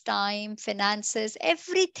thoughts, time, finances,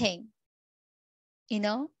 everything in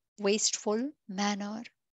a wasteful manner.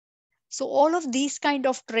 So, all of these kind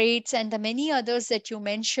of traits and the many others that you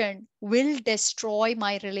mentioned will destroy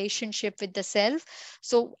my relationship with the self.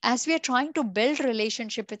 So, as we are trying to build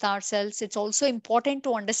relationship with ourselves, it's also important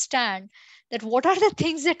to understand that what are the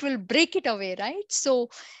things that will break it away, right? So,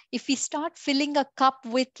 if we start filling a cup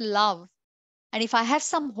with love, and if I have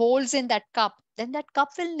some holes in that cup, then that cup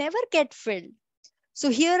will never get filled. So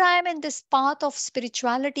here I am in this path of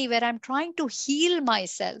spirituality where I'm trying to heal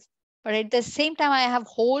myself. But at the same time, I have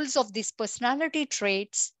holes of these personality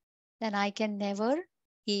traits, then I can never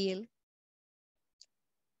heal.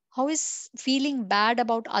 How is feeling bad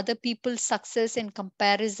about other people's success in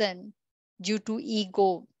comparison due to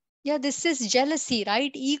ego? Yeah, this is jealousy,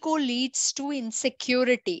 right? Ego leads to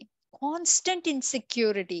insecurity, constant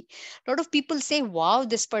insecurity. A lot of people say, wow,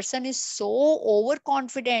 this person is so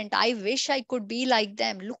overconfident. I wish I could be like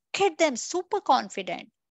them. Look at them, super confident.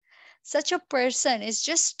 Such a person is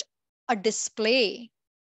just a display.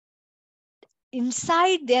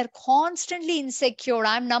 Inside, they're constantly insecure.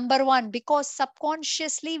 I'm number one, because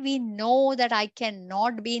subconsciously we know that I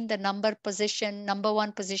cannot be in the number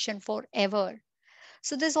one position forever.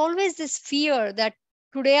 So there's always this fear that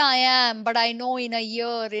today I am, but I know in a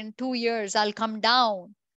year, in 2 years, I'll come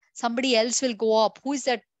down. Somebody else will go up. Who is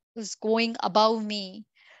that who's going above me?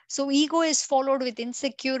 So ego is followed with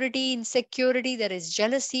insecurity. Insecurity, there is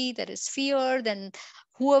jealousy, there is fear. Then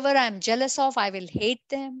whoever I'm jealous of, I will hate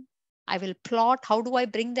them. I will plot. How do I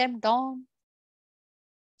bring them down?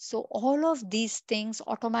 So all of these things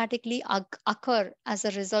automatically occur as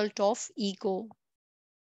a result of ego.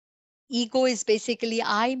 ego is basically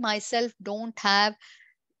I myself don't have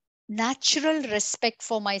natural respect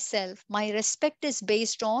for myself. My respect is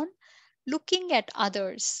based on looking at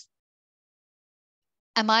others.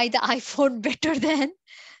 Am I the iPhone better than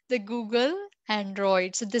the Google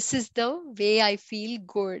Android? So this is the way I feel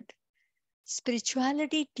good.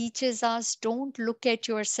 Spirituality teaches us don't look at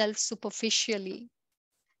yourself superficially.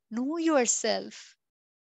 Know yourself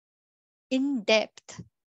in depth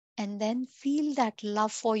and then feel that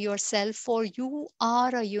love for yourself, for you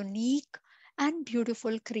are a unique and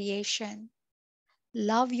beautiful creation.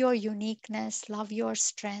 Love your uniqueness, love your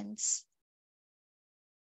strengths.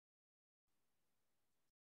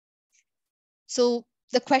 So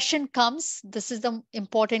the question comes, this is the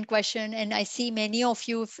important question, and I see many of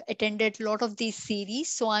you have attended a lot of these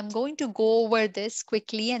series. So I'm going to go over this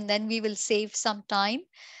quickly and then we will save some time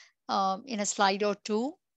in a slide or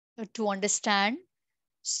two to understand,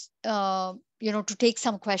 to take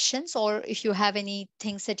some questions, or if you have any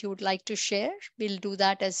things that you would like to share, we'll do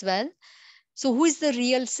that as well. So, who is the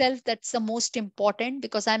real self? That's the most important,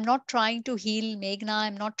 because I'm not trying to heal Meghna.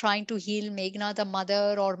 I'm not trying to heal Meghna the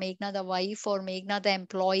mother, or Meghna the wife, or Meghna the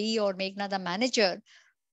employee, or Meghna the manager,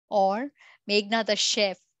 or Meghna the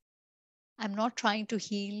chef. I'm not trying to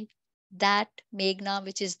heal that Meghna,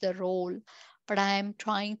 which is the role, but I am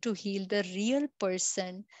trying to heal the real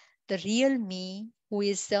person, the real me, who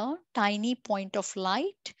is the tiny point of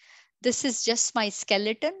light. This is just my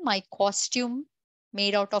skeleton, my costume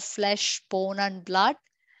made out of flesh, bone, and blood.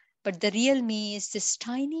 But the real me is this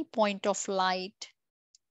tiny point of light,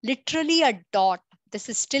 literally a dot. This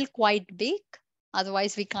is still quite big,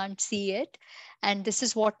 otherwise, we can't see it. And this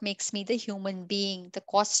is what makes me the human being. The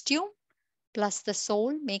costume plus the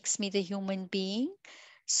soul makes me the human being.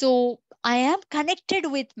 So I am connected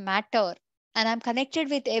with matter and I'm connected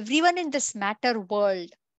with everyone in this matter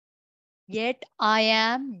world. Yet I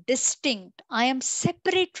am distinct. I am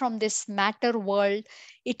separate from this matter world.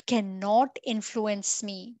 It cannot influence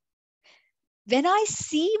me. When I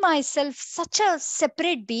see myself such a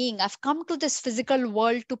separate being, I've come to this physical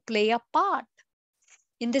world to play a part.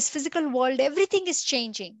 In this physical world, everything is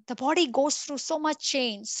changing. The body goes through so much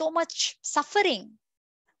change, so much suffering,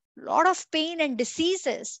 lot of pain and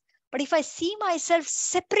diseases. But if I see myself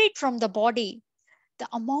separate from the body, the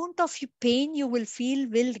amount of pain you will feel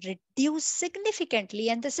will reduce significantly.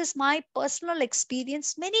 And this is my personal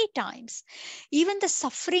experience many times. Even the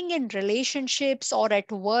suffering in relationships or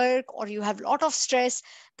at work, or you have a lot of stress,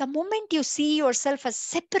 the moment you see yourself as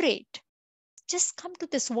separate, just come to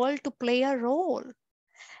this world to play a role.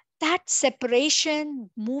 That separation,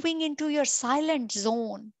 moving into your silent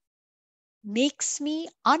zone, makes me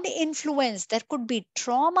uninfluenced. There could be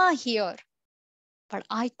trauma here, but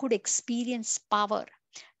I could experience power.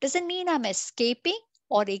 Doesn't mean I'm escaping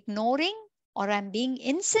or ignoring or I'm being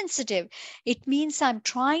insensitive. It means I'm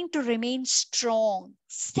trying to remain strong,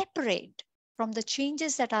 separate from the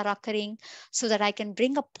changes that are occurring so that I can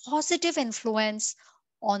bring a positive influence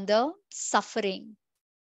on the suffering.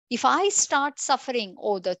 If I start suffering,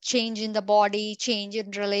 oh, the change in the body, change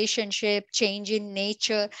in relationship, change in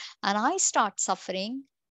nature, and I start suffering,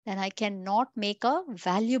 then I cannot make a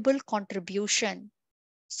valuable contribution.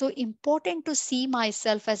 So important to see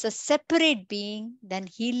myself as a separate being, then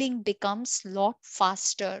healing becomes a lot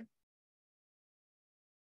faster.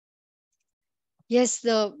 Yes,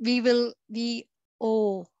 I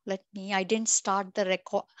didn't start the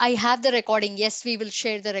record. I have the recording. Yes, we will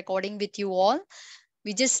share the recording with you all.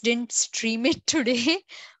 We just didn't stream it today,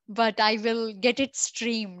 but I will get it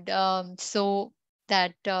streamed so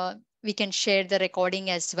that we can share the recording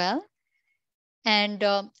as well. And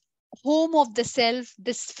home of the self,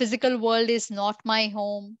 this physical world is not my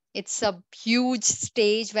home. It's a huge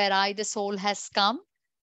stage where I, the soul, has come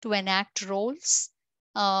to enact roles.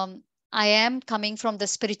 I am coming from the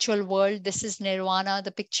spiritual world. This is Nirvana,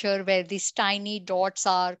 the picture where these tiny dots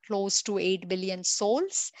are close to 8 billion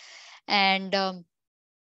souls. And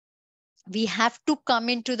we have to come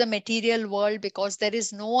into the material world because there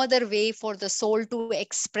is no other way for the soul to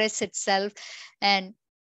express itself. And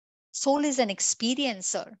soul is an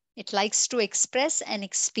experiencer. It likes to express and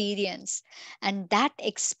experience. And that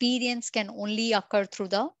experience can only occur through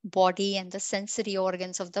the body and the sensory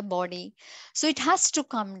organs of the body. So it has to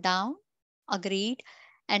come down, agreed.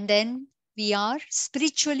 And then we are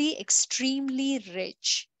spiritually extremely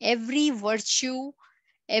rich. Every virtue,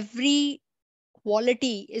 every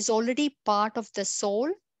quality is already part of the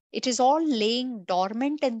soul. It is all laying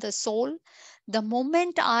dormant in the soul. The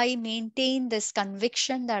moment I maintain this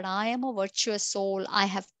conviction that I am a virtuous soul, I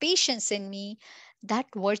have patience in me, that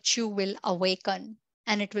virtue will awaken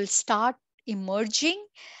and it will start emerging.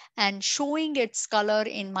 and showing its color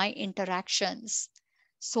in my interactions.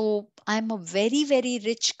 So I'm a very, very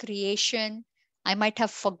rich creation. I might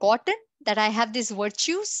have forgotten that I have these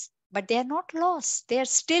virtues, but they are not lost. They are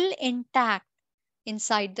still intact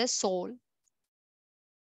inside the soul.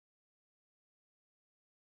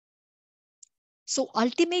 So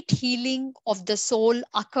ultimate healing of the soul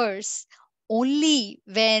occurs only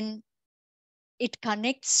when it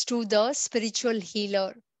connects to the spiritual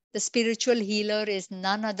healer. The spiritual healer is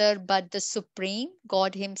none other but the Supreme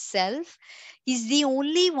God Himself. He's the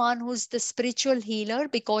only one who's the spiritual healer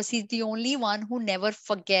because He's the only one who never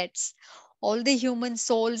forgets. All the human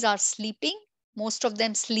souls are sleeping. Most of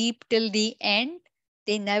them sleep till the end.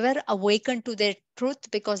 They never awaken to their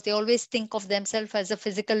truth because they always think of themselves as a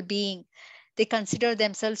physical being. They consider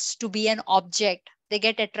themselves to be an object. They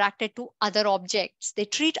get attracted to other objects. They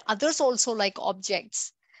treat others also like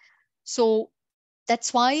objects. So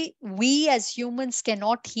that's why we as humans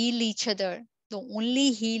cannot heal each other. The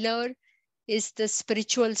only healer is the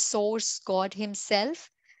spiritual source, God Himself.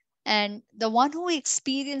 And the one who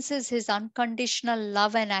experiences His unconditional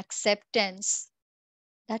love and acceptance,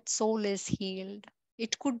 that soul is healed.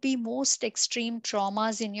 It could be most extreme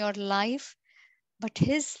traumas in your life, but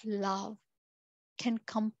His love can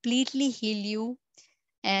completely heal you.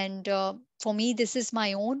 And for me, this is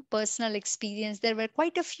my own personal experience. There were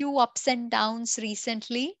quite a few ups and downs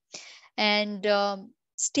recently, and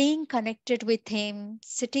staying connected with Him,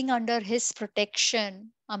 sitting under His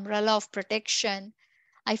protection, umbrella of protection,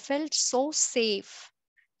 I felt so safe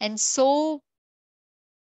and so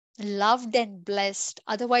loved and blessed.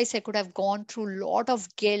 Otherwise, I could have gone through a lot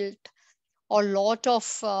of guilt or lot of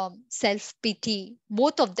self pity.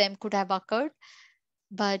 Both of them could have occurred.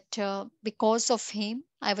 But because of Him,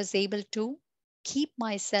 I was able to keep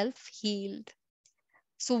myself healed.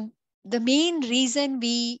 So, the main reason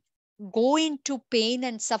we go into pain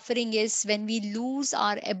and suffering is when we lose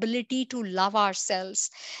our ability to love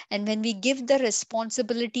ourselves and when we give the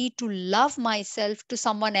responsibility to love myself to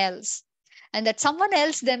someone else, and that someone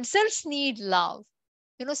else themselves need love.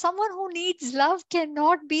 You know, someone who needs love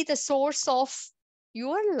cannot be the source of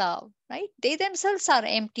your love, right? They themselves are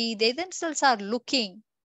empty, they themselves are looking,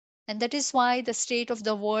 and that is why the state of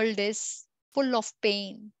the world is full of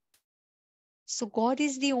pain. So, God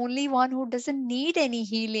is the only one who doesn't need any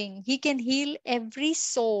healing. He can heal every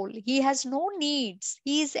soul. He has no needs.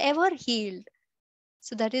 He is ever healed.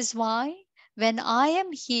 So, that is why when I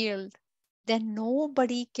am healed, then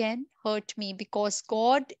nobody can hurt me because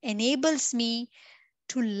God enables me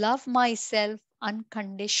to love myself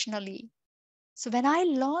unconditionally. So, when I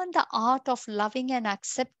learn the art of loving and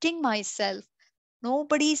accepting myself,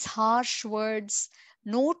 nobody's harsh words,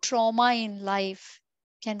 no trauma in life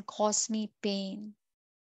can cause me pain.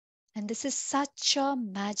 And this is such a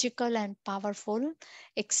magical and powerful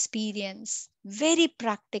experience, very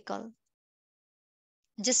practical.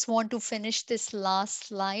 Just want to finish this last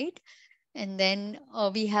slide, and then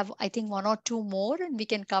we have, I think, one or two more, and we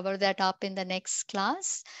can cover that up in the next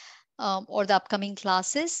class or the upcoming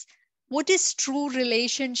classes. What is true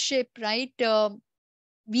relationship, right?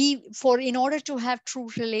 We for in order to have true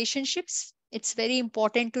relationships, it's very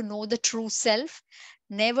important to know the true self.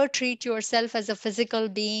 Never treat yourself as a physical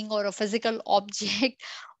being or a physical object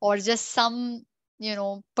or just some,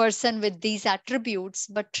 person with these attributes,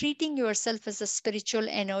 but treating yourself as a spiritual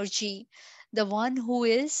energy, the one who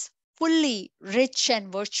is fully rich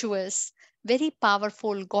and virtuous, very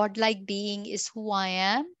powerful godlike being is who I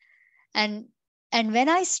am. And and when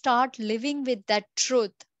I start living with that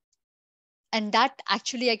truth, and that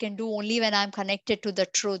actually I can do only when I'm connected to the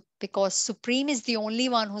truth, because Supreme is the only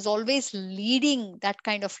one who's always leading that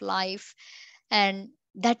kind of life. And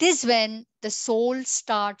that is when the soul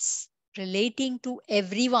starts relating to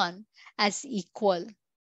everyone as equal.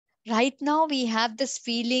 Right now we have this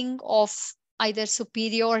feeling of either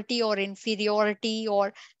superiority or inferiority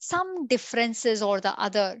or some differences or the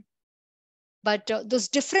other, but those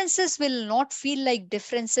differences will not feel like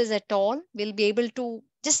differences at all. We'll be able to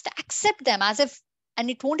just accept them as if, and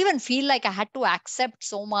it won't even feel like I had to accept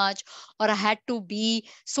so much or I had to be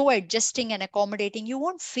so adjusting and accommodating. You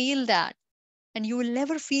won't feel that. And you will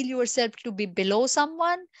never feel yourself to be below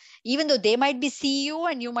someone, even though they might be CEO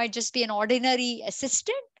and you might just be an ordinary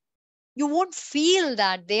assistant. You won't feel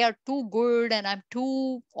that they are too good and I'm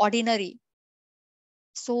too ordinary.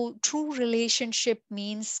 So, true relationship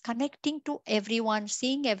means connecting to everyone,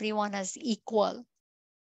 seeing everyone as equal.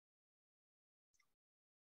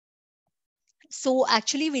 So,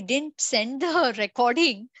 actually, we didn't send the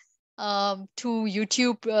recording to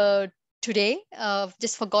YouTube today,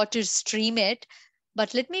 just forgot to stream it.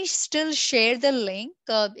 But let me still share the link.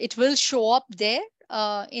 It will show up there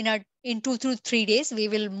in 2 to 3 days. We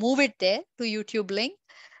will move it there to YouTube link,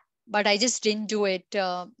 but I just didn't do it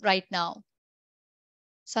right now.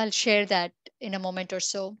 So I'll share that in a moment or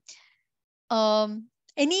so.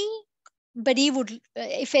 Anybody would,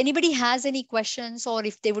 if anybody has any questions or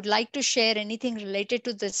if they would like to share anything related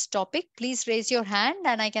to this topic, please raise your hand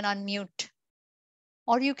and I can unmute.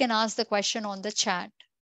 Or you can ask the question on the chat.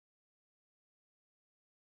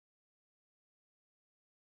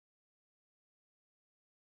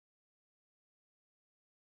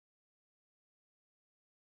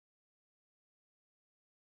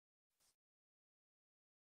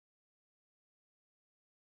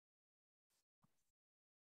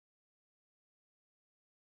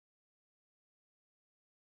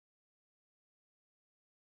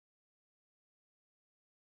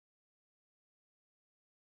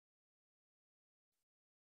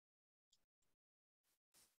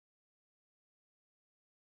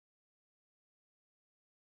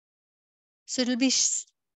 So it'll be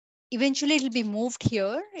eventually it'll be moved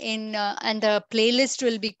here in and the playlist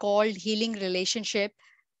will be called Healing Relationship.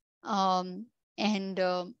 And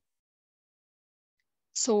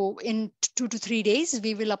so in 2 to 3 days,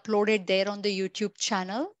 we will upload it there on the YouTube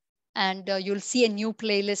channel. And you'll see a new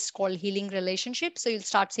playlist called Healing Relationship. So you'll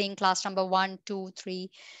start seeing class number 1, 2,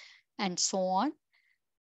 3, and so on.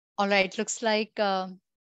 All right, looks like,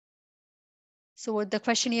 so the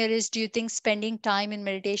question here is, do you think spending time in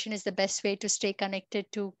meditation is the best way to stay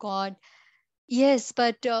connected to God? Yes,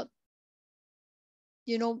 but,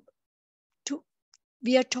 you know,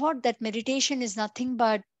 we are taught that meditation is nothing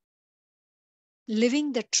but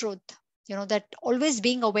living the truth, that always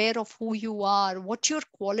being aware of who you are, what your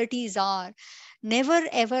qualities are. Never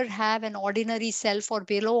ever have an ordinary self or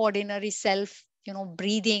below ordinary self,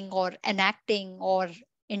 breathing or enacting or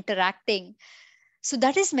interacting. So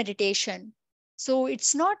that is meditation. So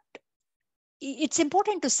it's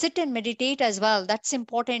important to sit and meditate as well. That's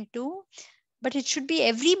important too. But it should be,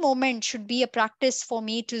 every moment should be a practice for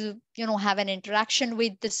me to have an interaction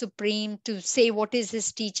with the Supreme, to say what is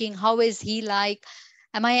his teaching, how is he like,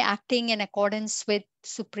 am I acting in accordance with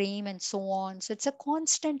Supreme, and so on. So it's a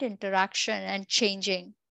constant interaction and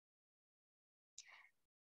changing.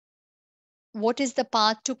 What is the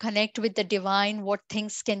path to connect with the divine? What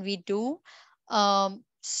things can we do?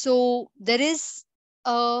 So there is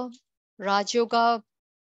a Raj Yoga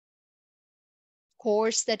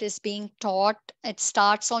course that is being taught. It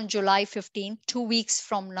starts on July 15th, 2 weeks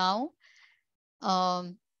from now.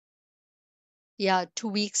 Yeah, 2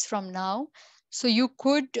 weeks from now. So you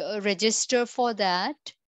could register for that.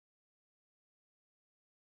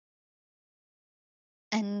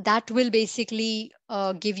 And that will basically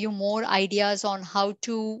give you more ideas on how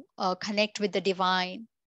to connect with the divine.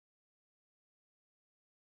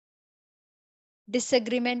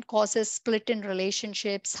 Disagreement causes split in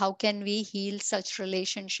relationships. How can we heal such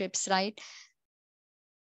relationships, right?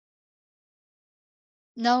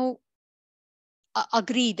 Now,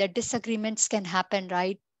 agree that disagreements can happen,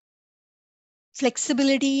 right?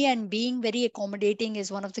 Flexibility and being very accommodating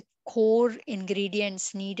is one of the core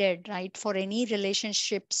ingredients needed, right? For any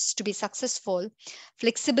relationships to be successful,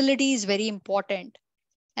 flexibility is very important.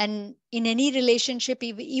 And in any relationship,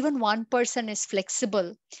 if even one person is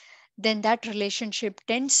flexible, then that relationship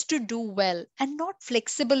tends to do well. And not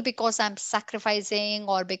flexible because I'm sacrificing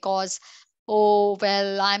or because, oh,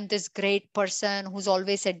 well, I'm this great person who's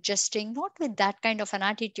always adjusting, not with that kind of an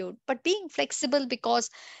attitude, but being flexible because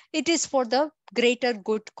it is for the greater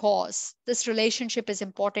good cause. This relationship is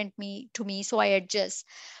important to me, so I adjust.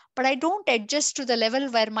 But I don't adjust to the level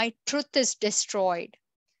where my truth is destroyed.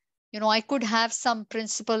 I could have some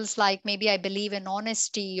principles, like maybe I believe in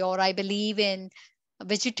honesty or I believe in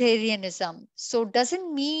vegetarianism. So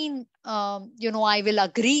doesn't mean, I will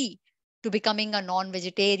agree to becoming a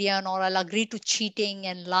non-vegetarian or I'll agree to cheating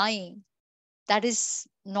and lying. That is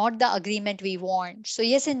not the agreement we want. So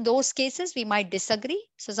yes, in those cases, we might disagree.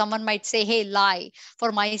 So someone might say, hey, lie.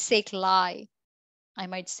 For my sake, lie. I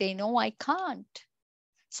might say, no, I can't.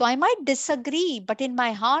 So I might disagree, but in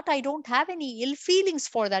my heart, I don't have any ill feelings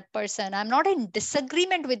for that person. I'm not in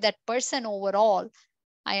disagreement with that person overall.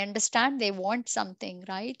 I understand they want something,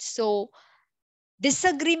 right? So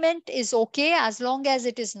disagreement is okay as long as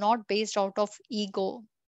it is not based out of ego.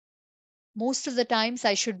 Most of the times,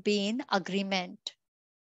 I should be in agreement.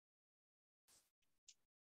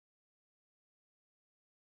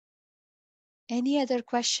 Any other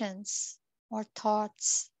questions or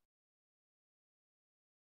thoughts?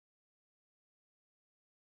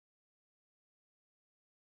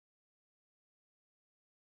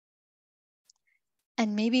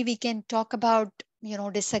 And maybe we can talk about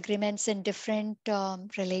disagreements in different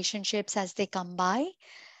relationships as they come by.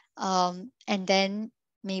 And then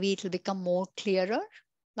maybe it will become more clearer.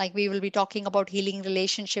 Like we will be talking about healing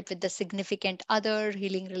relationship with the significant other,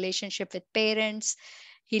 healing relationship with parents,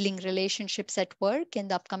 healing relationships at work in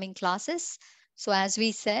the upcoming classes. So as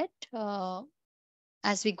we said,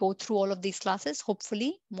 as we go through all of these classes,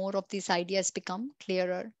 hopefully more of these ideas become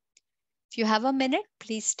clearer. If you have a minute,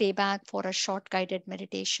 please stay back for a short guided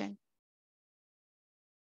meditation.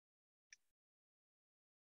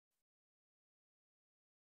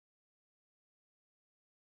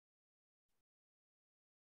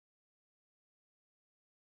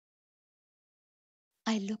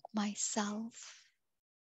 I look myself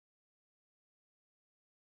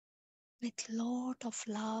with lot of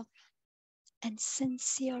love and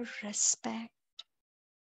sincere respect,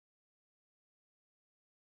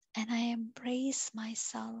 and I embrace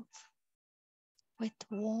myself with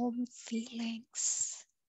warm feelings,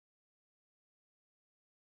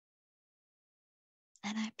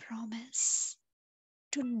 and I promise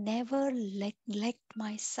to never neglect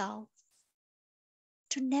myself,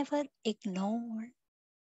 to never ignore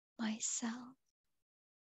myself,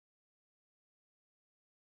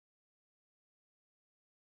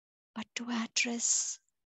 but to address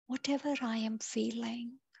whatever I am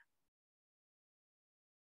feeling.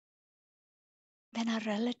 When a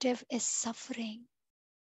relative is suffering,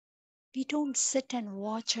 we don't sit and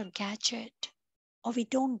watch a gadget, or we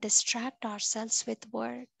don't distract ourselves with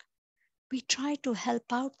work. We try to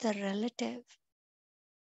help out the relative.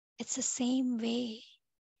 It's the same way.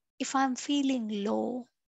 If I'm feeling low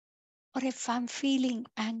or if I'm feeling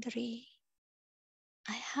angry,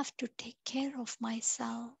 I have to take care of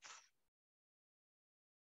myself.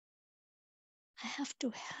 I have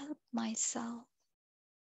to help myself.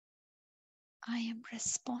 I am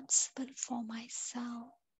responsible for myself.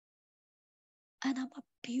 And I'm a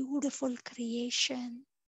beautiful creation.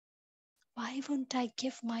 Why wouldn't I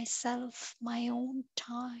give myself my own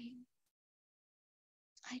time?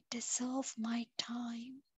 I deserve my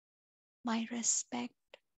time, my respect,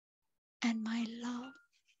 and my love.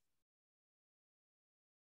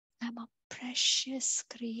 I'm a precious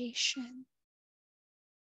creation,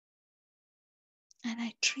 and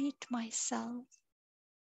I treat myself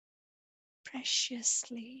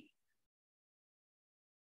preciously.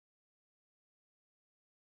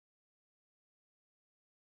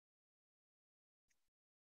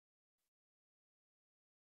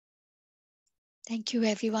 Thank you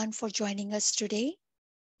everyone for joining us today.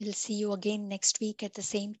 We'll see you again next week at the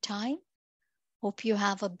same time. Hope you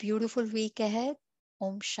have a beautiful week ahead.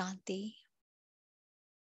 Om Shanti.